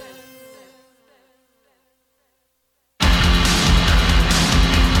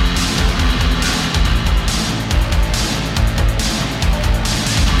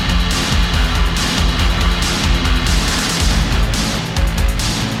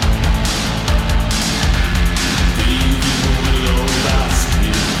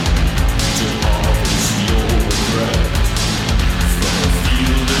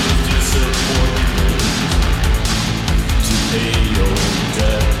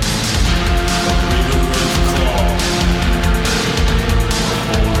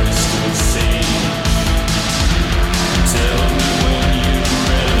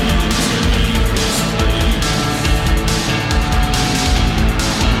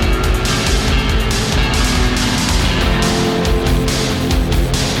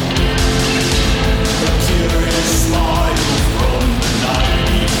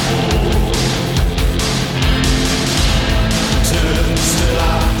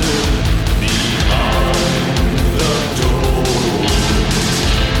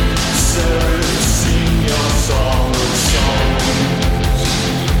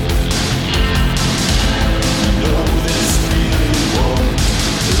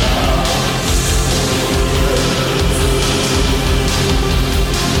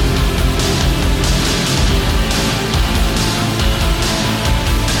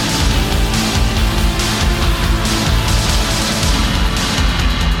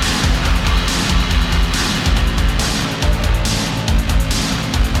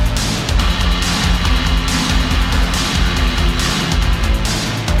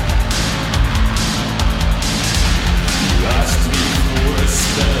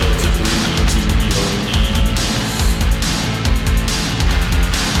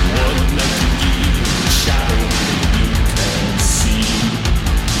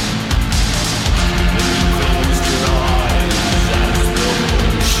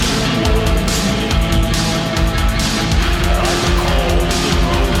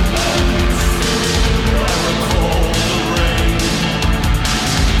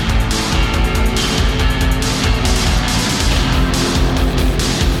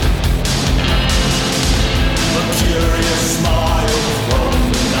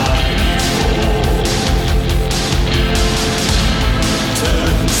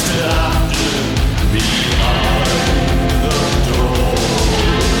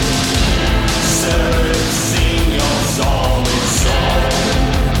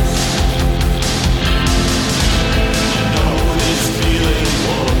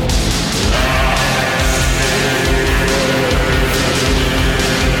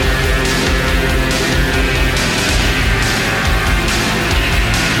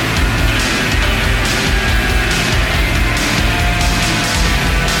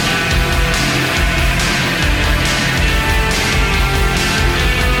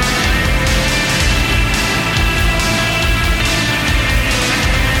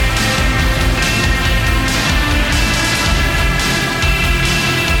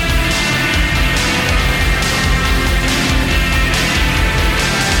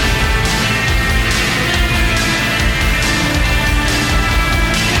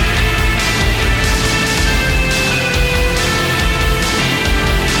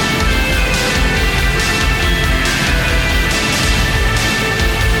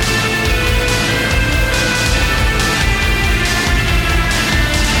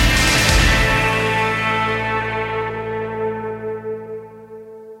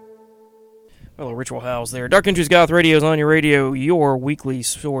 Ritual House there. Dark Entries Goth Radio is on your radio, your weekly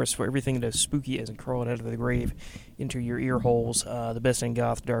source for everything that is spooky as it crawled out of the grave into your ear holes. The best in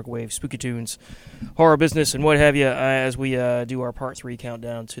goth, dark wave, spooky tunes, horror business, and what have you, as we do our Part 3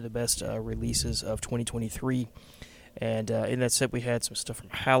 countdown to the best releases of 2023. And in that set, we had some stuff from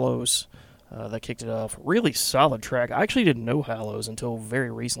Hallows that kicked it off. Really solid track. I actually didn't know Hallows until very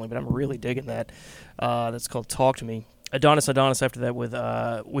recently, but I'm really digging that. That's called Talk to Me. Adonis after that with,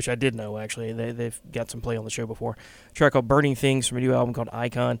 which I did know actually. They've got some play on the show before. A track called Burning Things from a new album called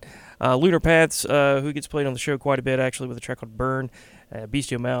Icon. Lunar Paths, who gets played on the show quite a bit actually with a track called Burn.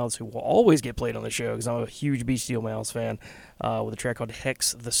 Bestial Mouths, who will always get played on the show because I'm a huge Bestial Mouths fan, with a track called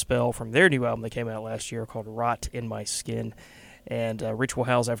Hex the Spell from their new album that came out last year called Rot in My Skin. And Ritual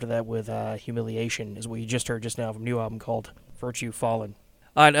House after that with Humiliation, is what you just heard just now from a new album called Virtue Fallen.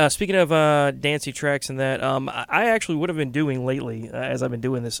 Speaking of dancey tracks and that, I actually would have been doing lately, as I've been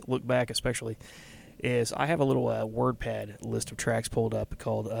doing this look back especially, is I have a little WordPad list of tracks pulled up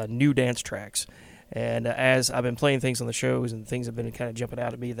called New Dance Tracks. And as I've been playing things on the shows and things have been kind of jumping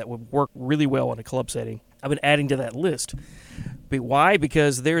out at me that would work really well in a club setting, I've been adding to that list. But why?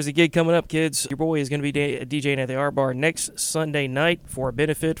 Because there's a gig coming up, kids. Your boy is going to be DJing at the Art Bar next Sunday night for a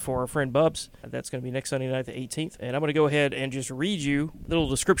benefit for our friend Bubs. That's going to be next Sunday night, the 18th. And I'm going to go ahead and just read you a little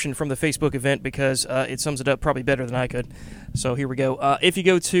description from the Facebook event because it sums it up probably better than I could. So here we go. If you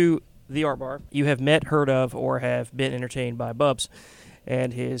go to the Art Bar, you have met, heard of, or have been entertained by Bubs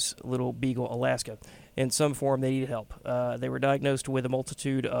and his little beagle, Alaska. In some form, they need help. They were diagnosed with a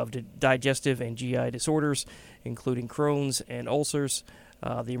multitude of digestive and GI disorders, including Crohn's and ulcers.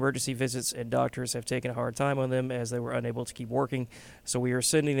 The emergency visits and doctors have taken a hard time on them as they were unable to keep working. So we are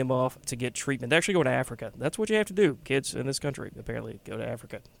sending them off to get treatment. They're actually going to Africa. That's what you have to do, kids in this country, apparently, go to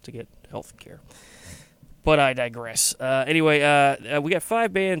Africa to get health care. But I digress. Anyway, we got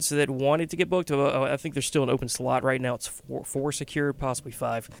 5 bands that wanted to get booked. I think there's still an open slot right now. It's four secured, possibly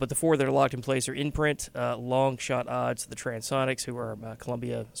 5. But the 4 that are locked in place are Imprint, Long Shot Odds, the Transonics, who are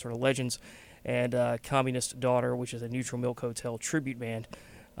Columbia sort of legends, and Communist Daughter, which is a Neutral Milk Hotel tribute band,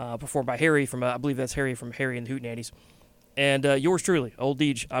 performed by Harry from, I believe that's Harry from Harry and the Hootenannies. And yours truly, Old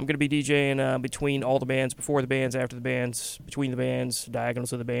Deej. I'm going to be DJing between all the bands, before the bands, after the bands, between the bands,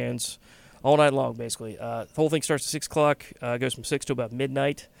 diagonals of the bands, all night long, basically. The whole thing starts at 6 o'clock, goes from 6 to about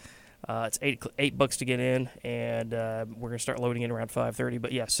midnight. It's $8 to get in, and we're going to start loading in around 5:30.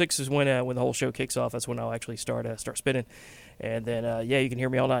 But, yeah, 6 is when the whole show kicks off. That's when I'll actually start spinning. And then, you can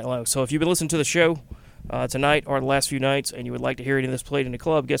hear me all night long. So if you've been listening to the show tonight or the last few nights and you would like to hear any of this played in the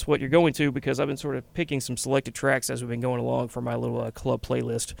club, guess what you're going to, because I've been sort of picking some selected tracks as we've been going along for my little club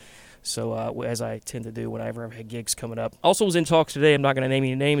playlist. So, as I tend to do whenever I've had gigs coming up. Also was in talks today. I'm not going to name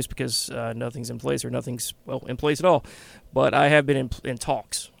any names because nothing's in place or nothing's, in place at all. But I have been in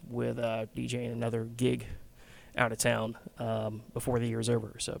talks with DJing another gig out of town before the year's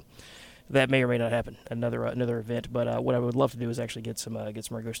over. So that may or may not happen, another event. But what I would love to do is actually get some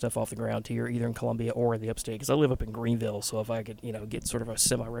regular stuff off the ground here, either in Columbia or in the upstate, because I live up in Greenville. So if I could, get sort of a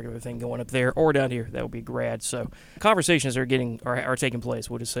semi-regular thing going up there or down here, that would be grad. So conversations are taking place.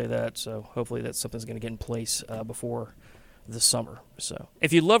 We'll just say that. So hopefully that's something's going to get in place before the summer. So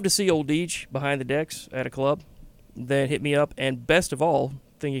if you'd love to see Old Deej behind the decks at a club, then hit me up. And best of all,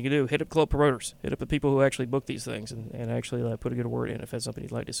 thing you can do, hit up club promoters, hit up the people who actually book these things, and actually put a good word in if that's something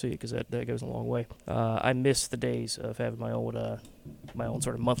you'd like to see, because that goes a long way. I miss the days of having my own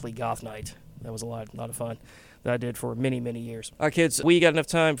sort of monthly goth night. That was a lot of fun that I did for many, many years. All right, kids, we got enough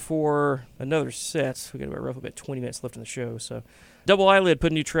time for another set. We got about 20 minutes left in the show. So Double Eyelid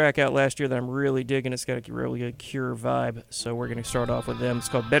put a new track out last year that I'm really digging. It's got a really good Cure vibe, so we're going to start off with them. It's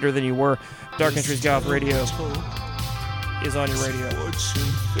called Better Than You Were. Dark Entries Goth Radio is on your radio.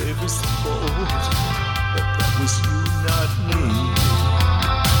 Fortune favors the bold, but that was you, not me.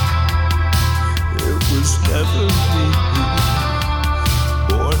 It was never me,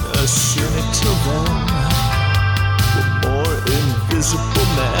 born a cynic till then, the more invisible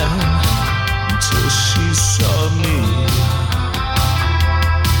man, until she saw me.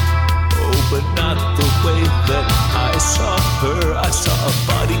 Oh, but not the way that I saw her. I saw a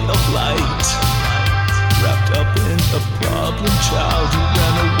body of light, wrapped up in a problem child who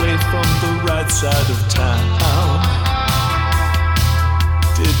ran away from the right side of town.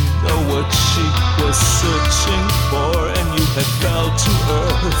 Didn't know what she was searching for, and you had fell to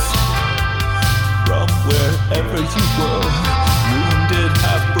earth from wherever you were, wounded,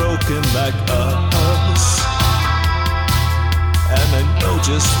 half broken like us. And I know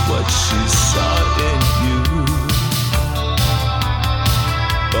just what she saw in you,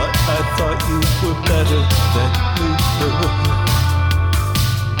 but I thought you were better than you were.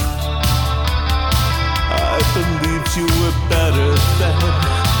 I believed you were better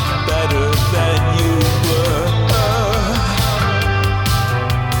than you were.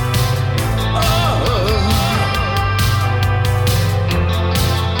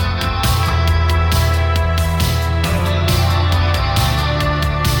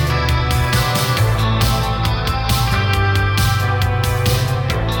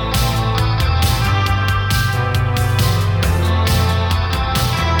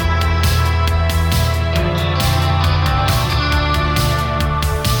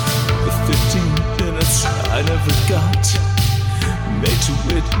 I never got made to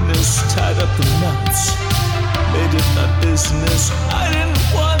witness, tied up the knots, made it my business. I didn't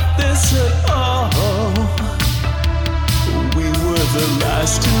want this at all. We were the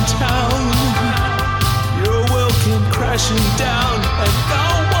last in town. Your world came crashing down, and no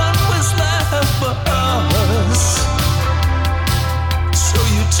one was left for us. So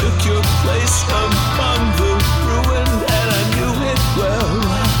you took your place among the ruined, and I knew it well.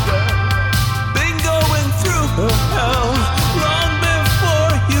 Bingo!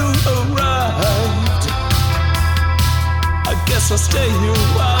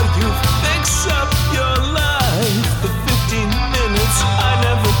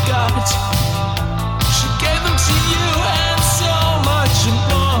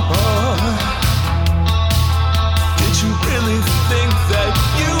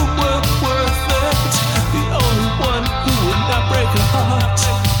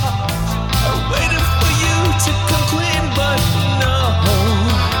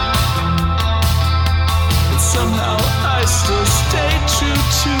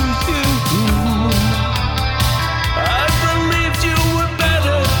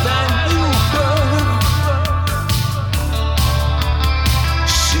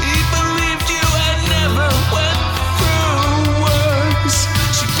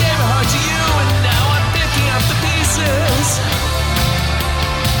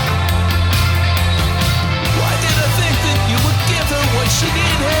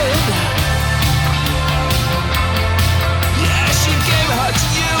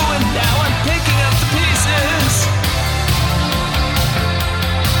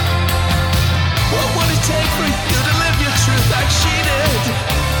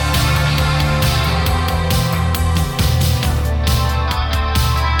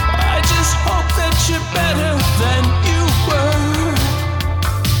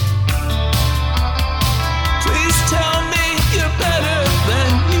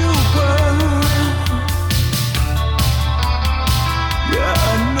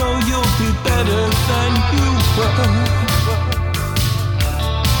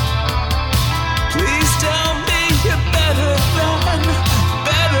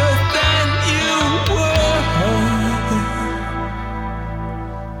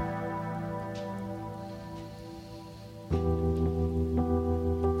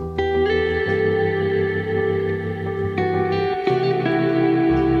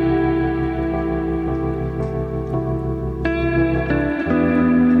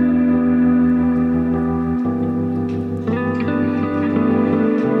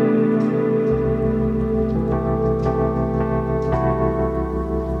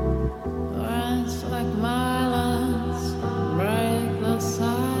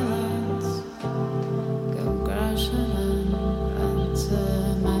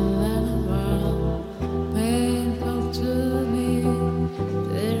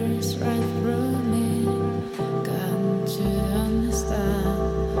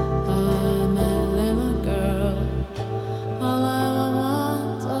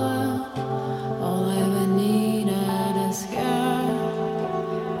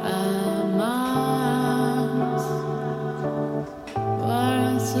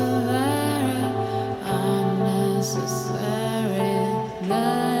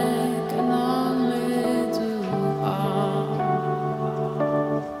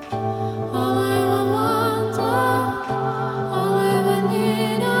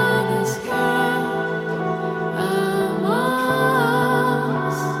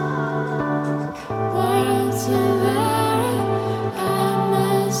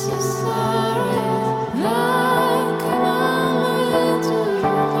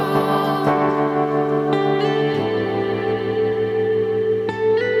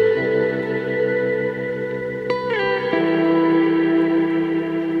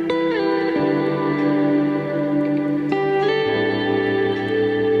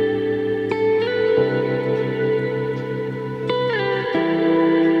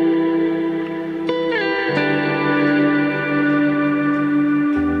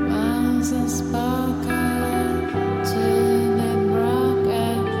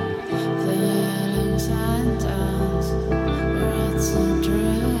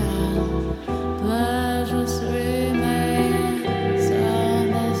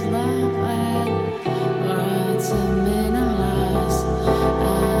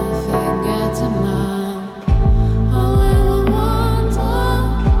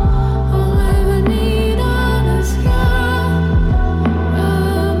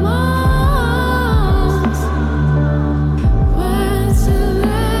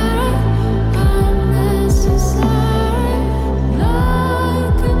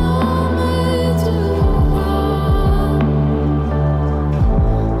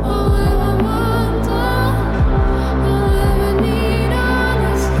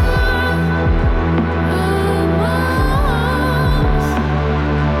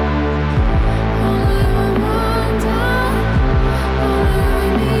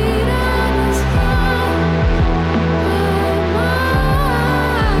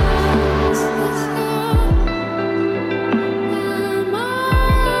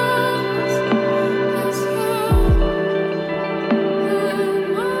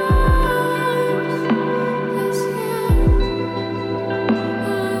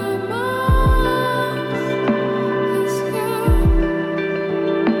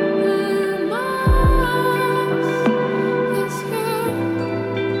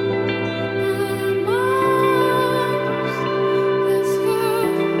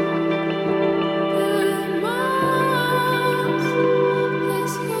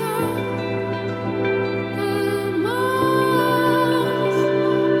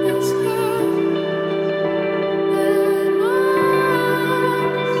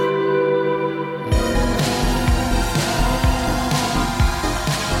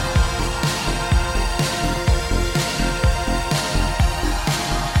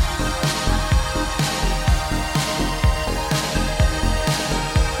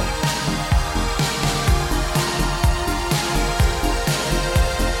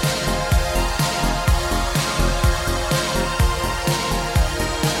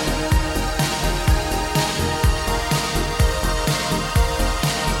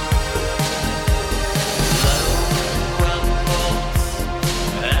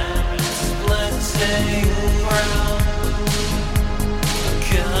 dancing round,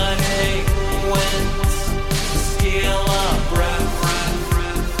 cutting winds, steal our breath.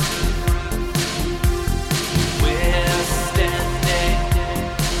 We're standing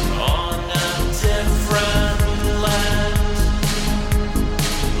on a different land,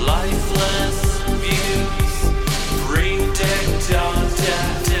 lifeless views predict our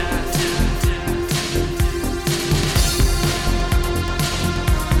death.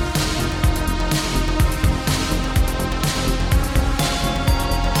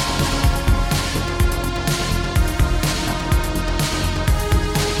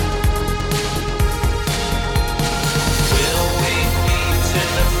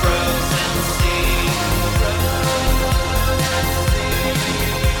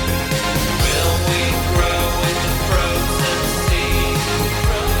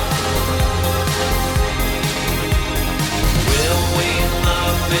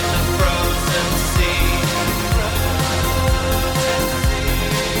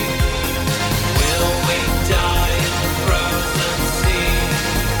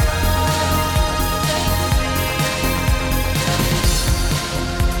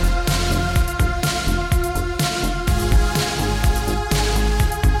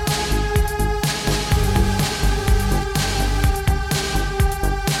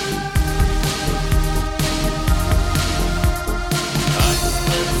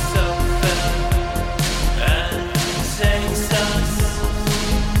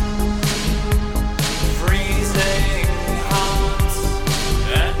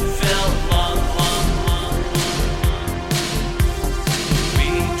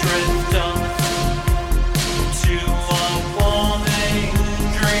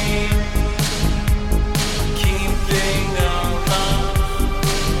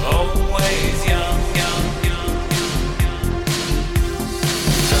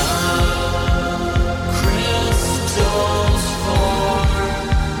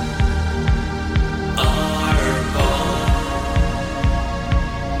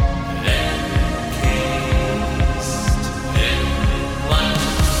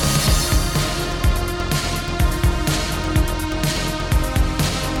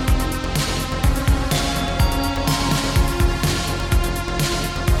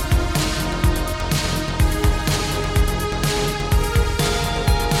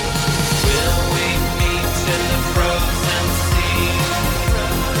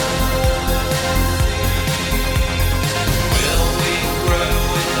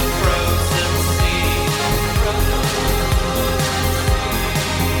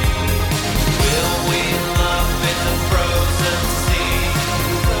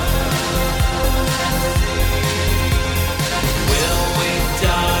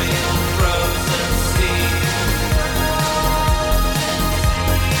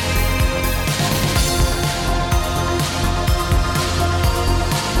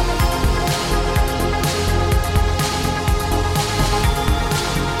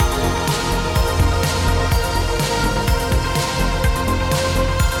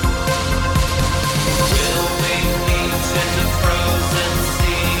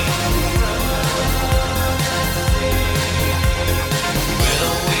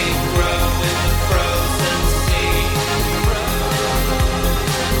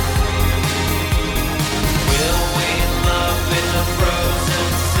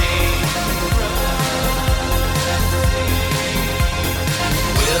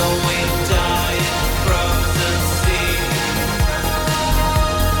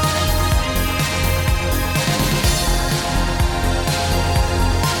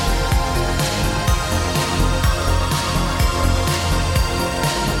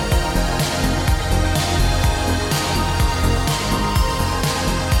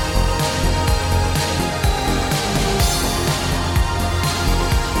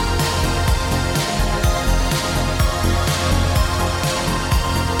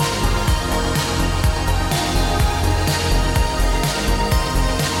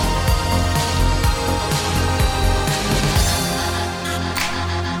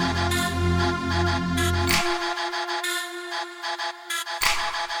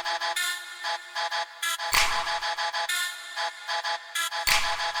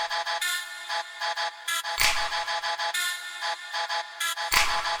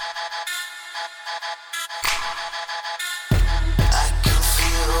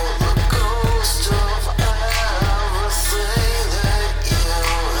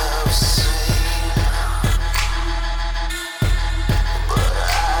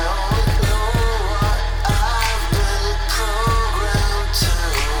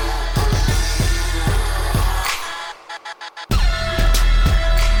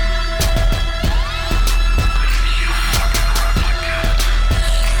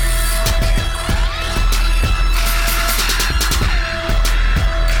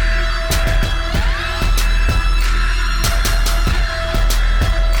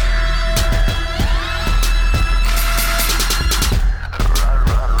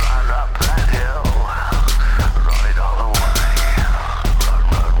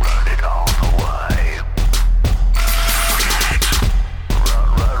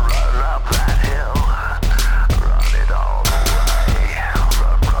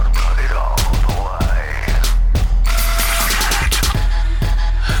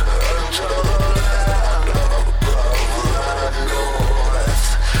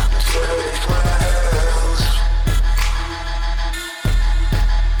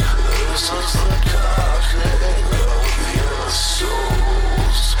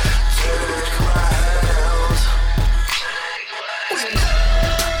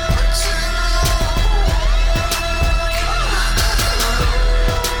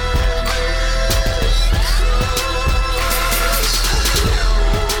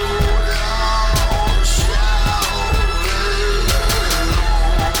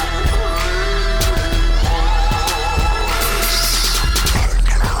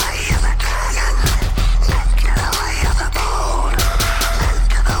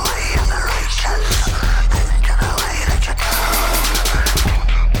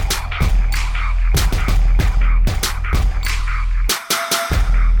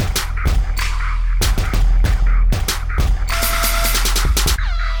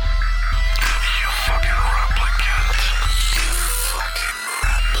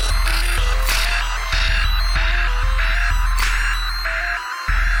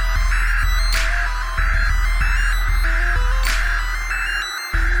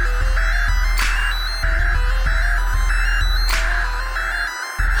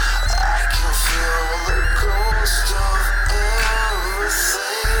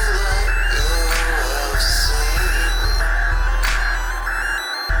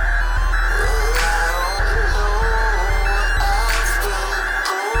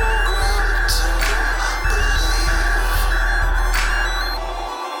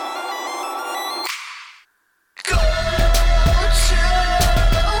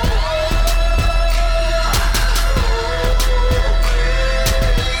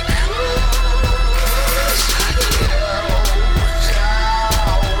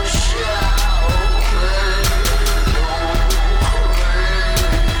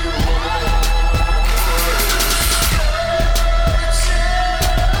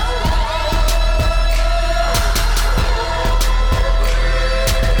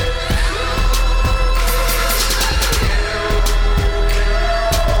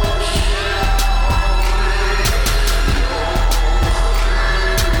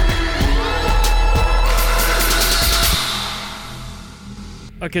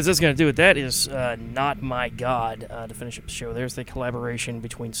 Because that's going to do it. That is Not My God to finish up the show. There's the collaboration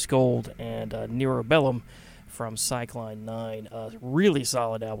between Scold and Nero Bellum from Cycline 9. Really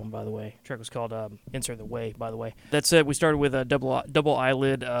solid album, by the way. The track was called Insert the Way, by the way. That said, we started with Double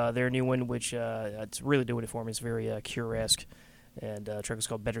Eyelid, their new one, which it's really doing it for me. It's very Cure-esque. And the track was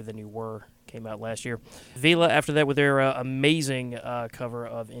called Better Than You Were. Came out last year. Vela, after that, with their amazing cover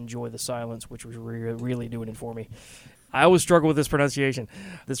of Enjoy the Silence, which was really doing it for me. I always struggle with this pronunciation.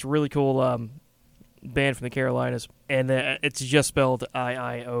 This really cool band from the Carolinas, and it's just spelled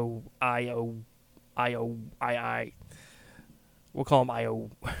I-I-O-I-O-I-I. We'll call them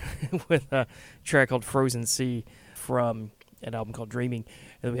I-O, with a track called Frozen Sea from an album called Dreaming.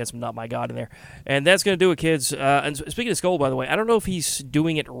 And then we had some Not My God in there. And that's going to do it, kids. And speaking of Skull, by the way, I don't know if he's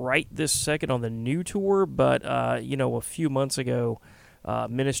doing it right this second on the new tour, but, a few months ago,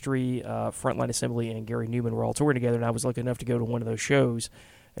 Ministry, Frontline Assembly, and Gary Newman were all touring together, and I was lucky enough to go to one of those shows,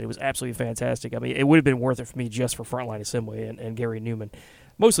 and it was absolutely fantastic. I mean, it would have been worth it for me just for Frontline Assembly and Gary Newman.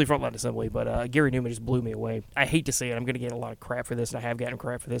 Mostly Frontline Assembly, but Gary Newman just blew me away. I hate to say it, I'm going to get a lot of crap for this, and I have gotten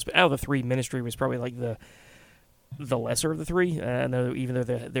crap for this, but out of the three, Ministry was probably like the lesser of the three. I know even though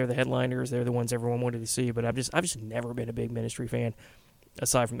they're the headliners, they're the ones everyone wanted to see, but I've just never been a big Ministry fan,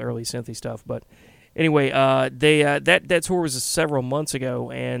 aside from the early synthy stuff, but... Anyway, that tour was several months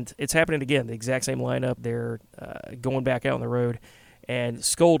ago, and it's happening again. The exact same lineup. They're going back out on the road, and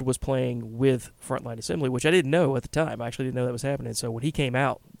Scold was playing with Frontline Assembly, which I didn't know at the time. I actually didn't know that was happening. So when he came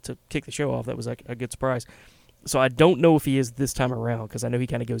out to kick the show off, that was like a good surprise. So I don't know if he is this time around, because I know he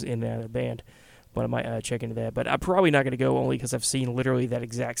kind of goes in and out of the band, but I might check into that. But I'm probably not going to go, only because I've seen literally that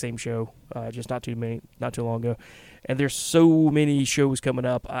exact same show just not too long ago. And there's so many shows coming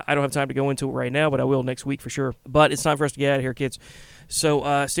up. I don't have time to go into it right now, but I will next week for sure. But it's time for us to get out of here, kids.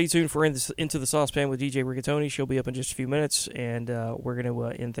 So stay tuned for Into the Saucepan with DJ Rigatoni. She'll be up in just a few minutes, and we're going to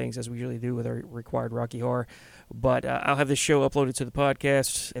end things as we usually do with our required Rocky Horror. But I'll have this show uploaded to the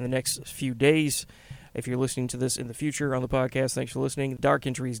podcast in the next few days. If you're listening to this in the future on the podcast, thanks for listening.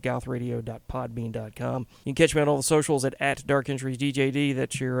 darkentries.gothradio.podbean.com. You can catch me on all the socials at darkentries.djd.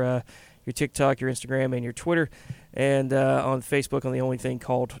 That's your TikTok, your Instagram, and your Twitter. And on Facebook on the only thing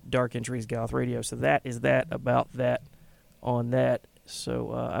called Dark Entries Goth Radio. So that is that about that on that.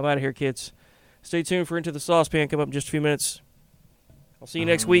 So I'm out of here, kids. Stay tuned for Into the Saucepan. Come up in just a few minutes. I'll see you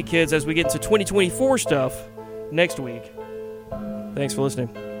next week, kids, as we get into 2024 stuff next week. Thanks for listening.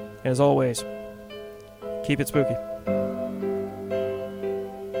 And as always, keep it spooky.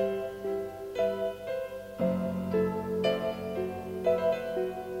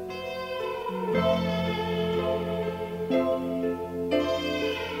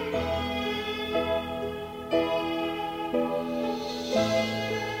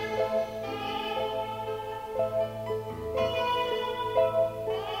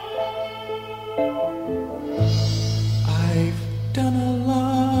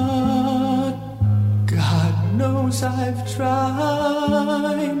 I've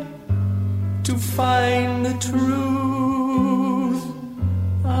tried to find the truth.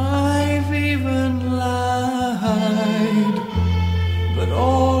 I've even lied, but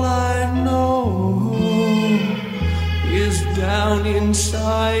all I know is down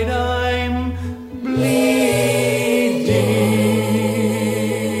inside I'm bleeding.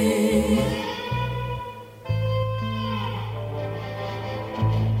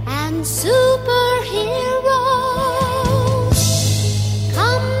 And superheroes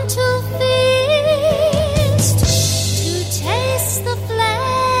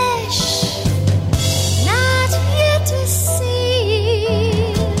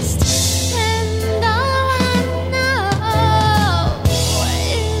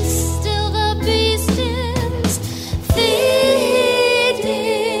still the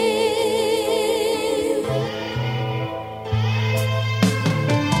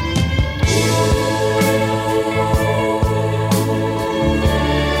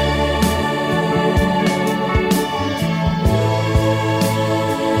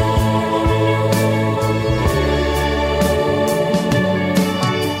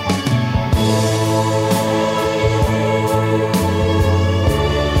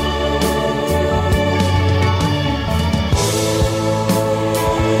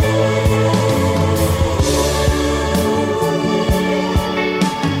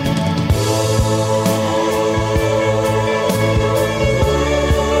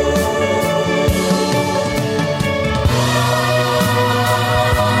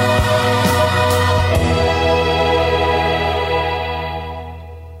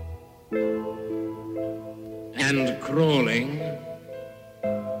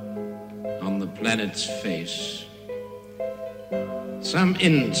planet's face. Some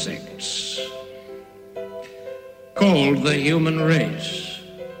insects called the human race,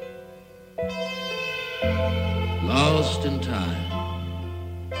 lost in time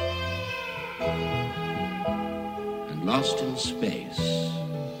and lost in space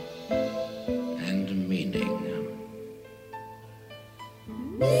and meaning.